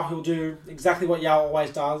got Yao, who'll do exactly what Yao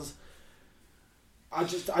always does. I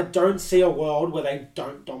don't see a world where they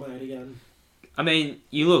don't dominate again. I mean,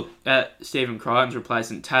 you look at Stephen Crichton's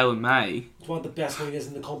replacement, Taylor May. He's one of the best wingers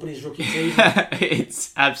in the company's rookie season.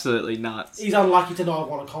 It's absolutely nuts. He's unlucky to not have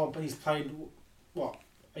won a comp, and he's played,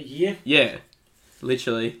 a year? Yeah,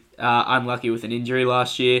 literally. Unlucky with an injury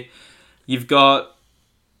last year. You've got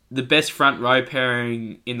the best front row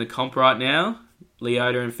pairing in the comp right now,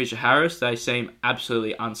 Leota and Fisher-Harris. They seem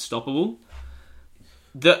absolutely unstoppable.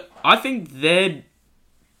 I think their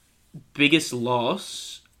biggest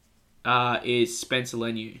loss is Spencer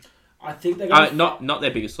Leniu. I think they're going to... Not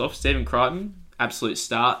their biggest loss. Stephen Crichton, absolute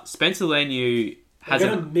start. Spencer Leniu has...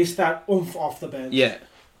 They're going to miss that oomph off the bench. Yeah.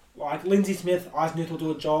 Like, Lindsay Smith, Eisentooth will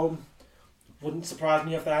do a job. Wouldn't surprise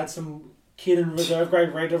me if they had some kid in reserve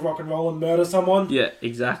grade ready to rock and roll and murder someone. Yeah,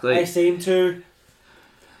 exactly. They seem to.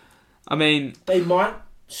 I mean... They might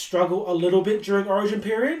struggle a little bit during Origin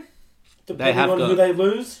period, depending on who they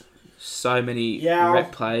lose. So many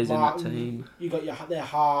rep players Martin, in that team. You got their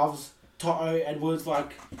halves, Toto, Edwards,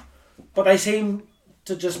 but they seem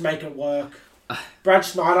to just make it work. Brad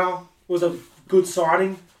Schneider was a good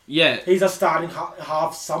signing. Yeah. He's a starting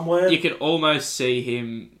half somewhere. You could almost see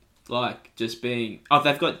him just being... Oh,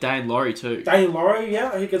 they've got Dane Laurie too. Dane Laurie,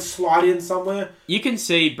 yeah. He could slide in somewhere. You can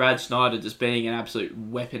see Brad Schneider just being an absolute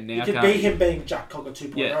weapon now. You could be him being Jack Cogger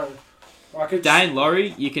 2.0. Yeah. Dane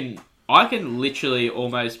Laurie, I can literally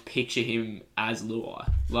almost picture him as Luai.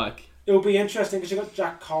 It'll be interesting because you've got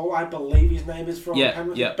Jack Cole, I believe his name is from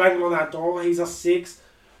Penrith. Yeah. Banging on that door. He's a 6.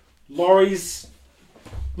 Laurie's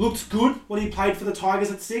looked good when he played for the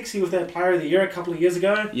Tigers at 6. He was their player of the year a couple of years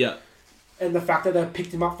ago. Yeah. And the fact that they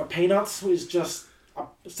picked him up for peanuts is just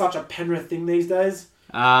such a Penrith thing these days.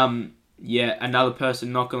 Another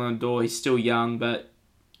person knocking on the door. He's still young, but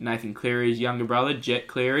Nathan Cleary's younger brother, Jet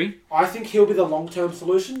Cleary. I think he'll be the long-term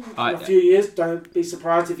solution in a few years. Don't be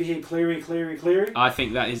surprised if you hear Cleary. I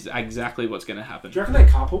think that is exactly what's going to happen. Do you reckon they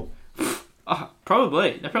couple?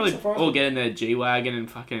 Probably. They probably all get in their G-Wagon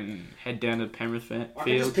and fucking head down to Penrith field. I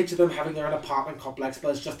can just picture them having their own apartment complex, but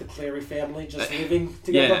it's just the Cleary family just living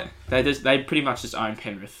together. Yeah, they pretty much just own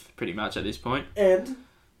Penrith, pretty much at this point. And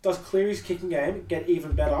does Cleary's kicking game get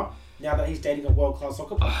even better now that he's dating a world-class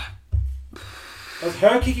soccer player? Does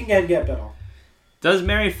her kicking game get better? Does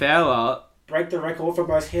Mary Fowler break the record for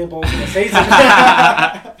most handballs in the season?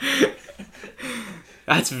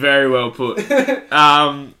 That's very well put.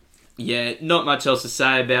 Not much else to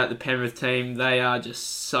say about the Penrith team. They are just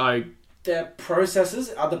so... Their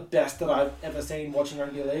processes are the best that I've ever seen watching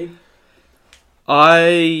rugby league.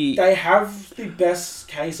 They have the best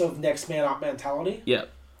case of next man up mentality. Yeah.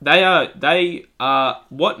 They are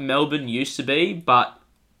what Melbourne used to be, but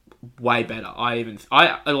way better.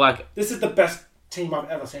 This is the best team I've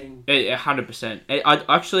ever seen.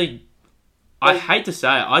 100%. I hate to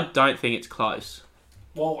say it, I don't think it's close.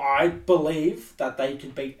 Well, I believe that they can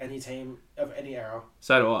beat any team of any era.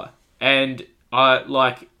 So do I. And I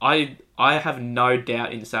have no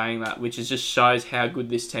doubt in saying that, which just shows how good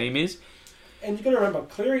this team is. And you've got to remember,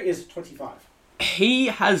 Cleary is 25. He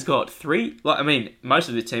has got 3... most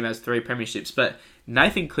of the team has 3 premierships, but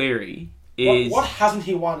Nathan Cleary is... What hasn't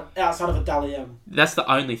he won outside of a Dally M? That's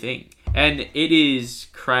the only thing. And it is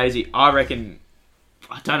crazy. I reckon...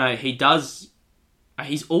 I don't know. He does...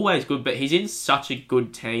 He's always good, but he's in such a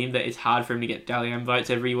good team that it's hard for him to get Dally M votes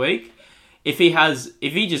every week. If he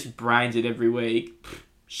just brains it every week,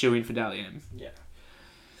 shoe in for Dally M. Yeah.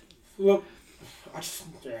 Look,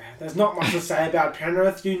 there's not much to say about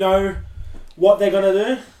Penrith. You know what they're going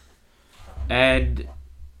to do. And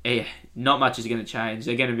not much is going to change.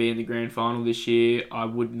 They're going to be in the grand final this year. I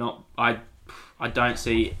I don't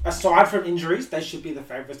see... Aside from injuries, they should be the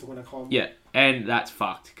favourites to win a comp. Yeah, and that's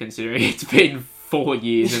fucked, considering it's been 4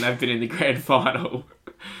 years and they've been in the grand final.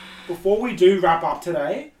 Before we do wrap up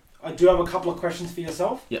today, I do have a couple of questions for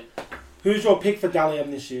yourself. Yep. Who's your pick for Dally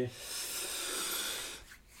M this year?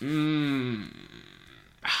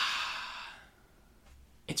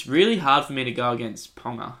 It's really hard for me to go against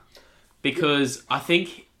Ponga. Because I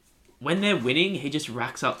think when they're winning, he just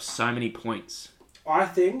racks up so many points. I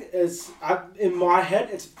think in my head,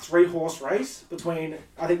 it's a 3-horse race between...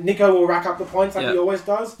 I think Nico will rack up the points like he always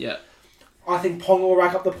does. Yeah. I think Ponga will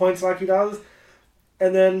rack up the points like he does.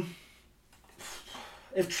 And then...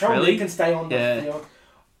 If Trell can stay on the field...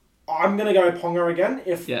 I'm going to go Ponga again.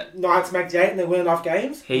 If Knights make the 8 and they win enough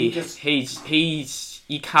games... He's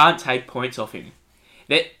you can't take points off him.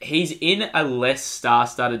 He's in a less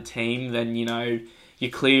star-studded team than, you know,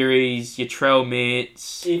 your Clearys, your Trell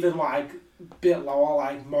Mitts... Even, like, a bit lower,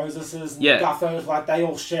 like Moses's and Guthos, like, they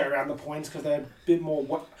all share around the points because they're a bit more...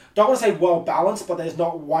 Don't want to say well-balanced, but there's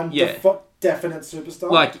not one definite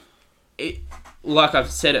superstar. Like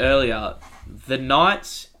I've said earlier, the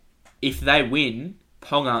Knights, if they win,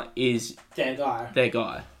 Ponga is... Their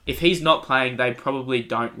guy. If he's not playing, they probably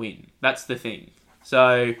don't win. That's the thing.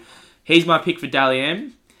 So... He's my pick for Dally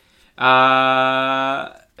M.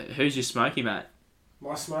 Who's your Smokey, mate?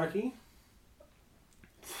 My Smokey?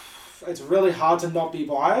 It's really hard to not be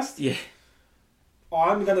biased. Yeah.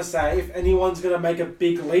 I'm going to say if anyone's going to make a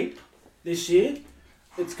big leap this year,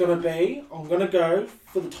 it's going to be... I'm going to go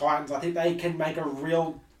for the Titans. I think they can make a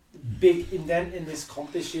real big indent in this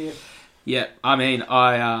comp this year. Yeah, I mean,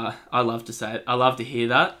 I love to say it. I love to hear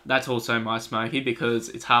that. That's also my Smokey because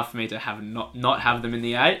it's hard for me to have not have them in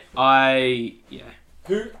the 8.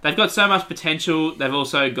 They've got so much potential. They've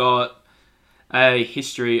also got a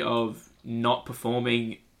history of not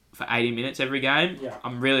performing for 80 minutes every game. Yeah.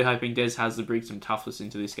 I'm really hoping Des has to bring some toughness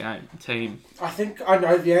into this team. I think I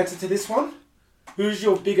know the answer to this one. Who's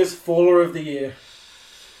your biggest faller of the year?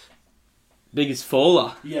 Biggest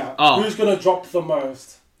faller? Yeah. Oh. Who's going to drop the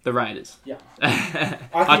most? The Raiders. Yeah.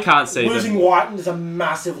 I can't see losing them. Whiten is a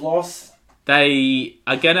massive loss. They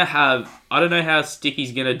are going to have... I don't know how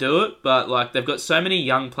Sticky's going to do it, but like they've got so many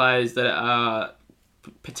young players that are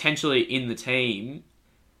potentially in the team,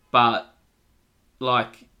 but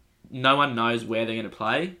like no one knows where they're going to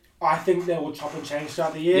play. I think they will chop and change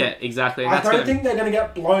throughout the year. Yeah, exactly. I don't think they're going to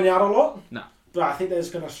get blown out a lot. No. But I think they're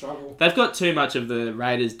just going to struggle. They've got too much of the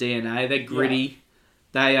Raiders' DNA. They're gritty.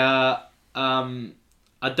 Yeah. They are...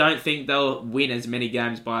 I don't think they'll win as many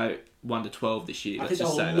games by 1-12 this year. I think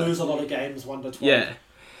they'll lose a lot of games 1-12. Yeah.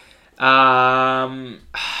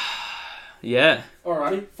 Yeah.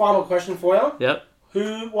 Alrighty. Final question for you. Yep.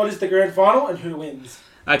 What is the grand final and who wins?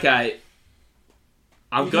 Okay.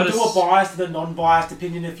 You can do a biased and a non-biased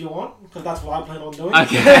opinion if you want, because that's what I plan on doing.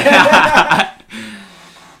 Okay.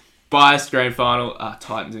 Biased grand final.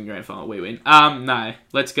 Titans in grand final. We win. No.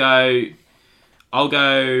 Let's go. I'll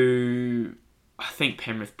go... I think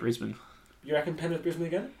Penrith-Brisbane. You reckon Penrith-Brisbane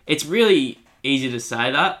again? It's really easy to say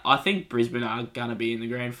that. I think Brisbane are going to be in the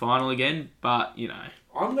grand final again, but, you know.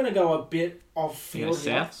 I'm going to go a bit off field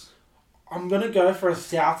here. Souths? I'm going to go for a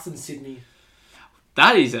Souths and Sydney.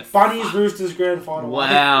 That is a... Bunnies Roosters grand final.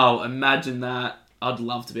 Wow, imagine that. I'd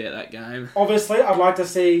love to be at that game. Obviously, I'd like to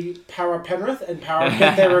see Para Penrith and Para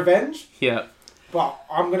get their revenge. Yeah. But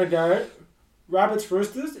I'm going to go Rabbits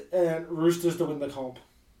Roosters and Roosters to win the comp.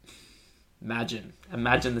 Imagine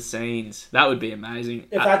the scenes. That would be amazing.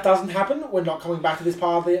 If that doesn't happen, we're not coming back to this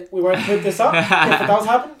part of the... We won't clip this up. If it does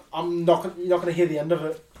happen, you're not going to hear the end of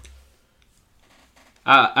it.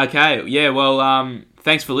 Okay. Yeah, well,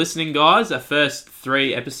 thanks for listening, guys. Our first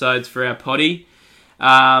 3 episodes for our potty.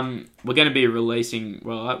 We're going to be releasing, 2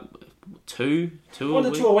 1 to 2 a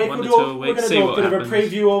week. We're going to do a bit of a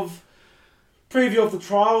preview of the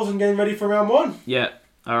trials and getting ready for round 1. Yeah.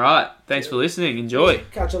 All right. Thanks for listening. Enjoy.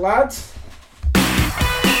 Catch you, lads.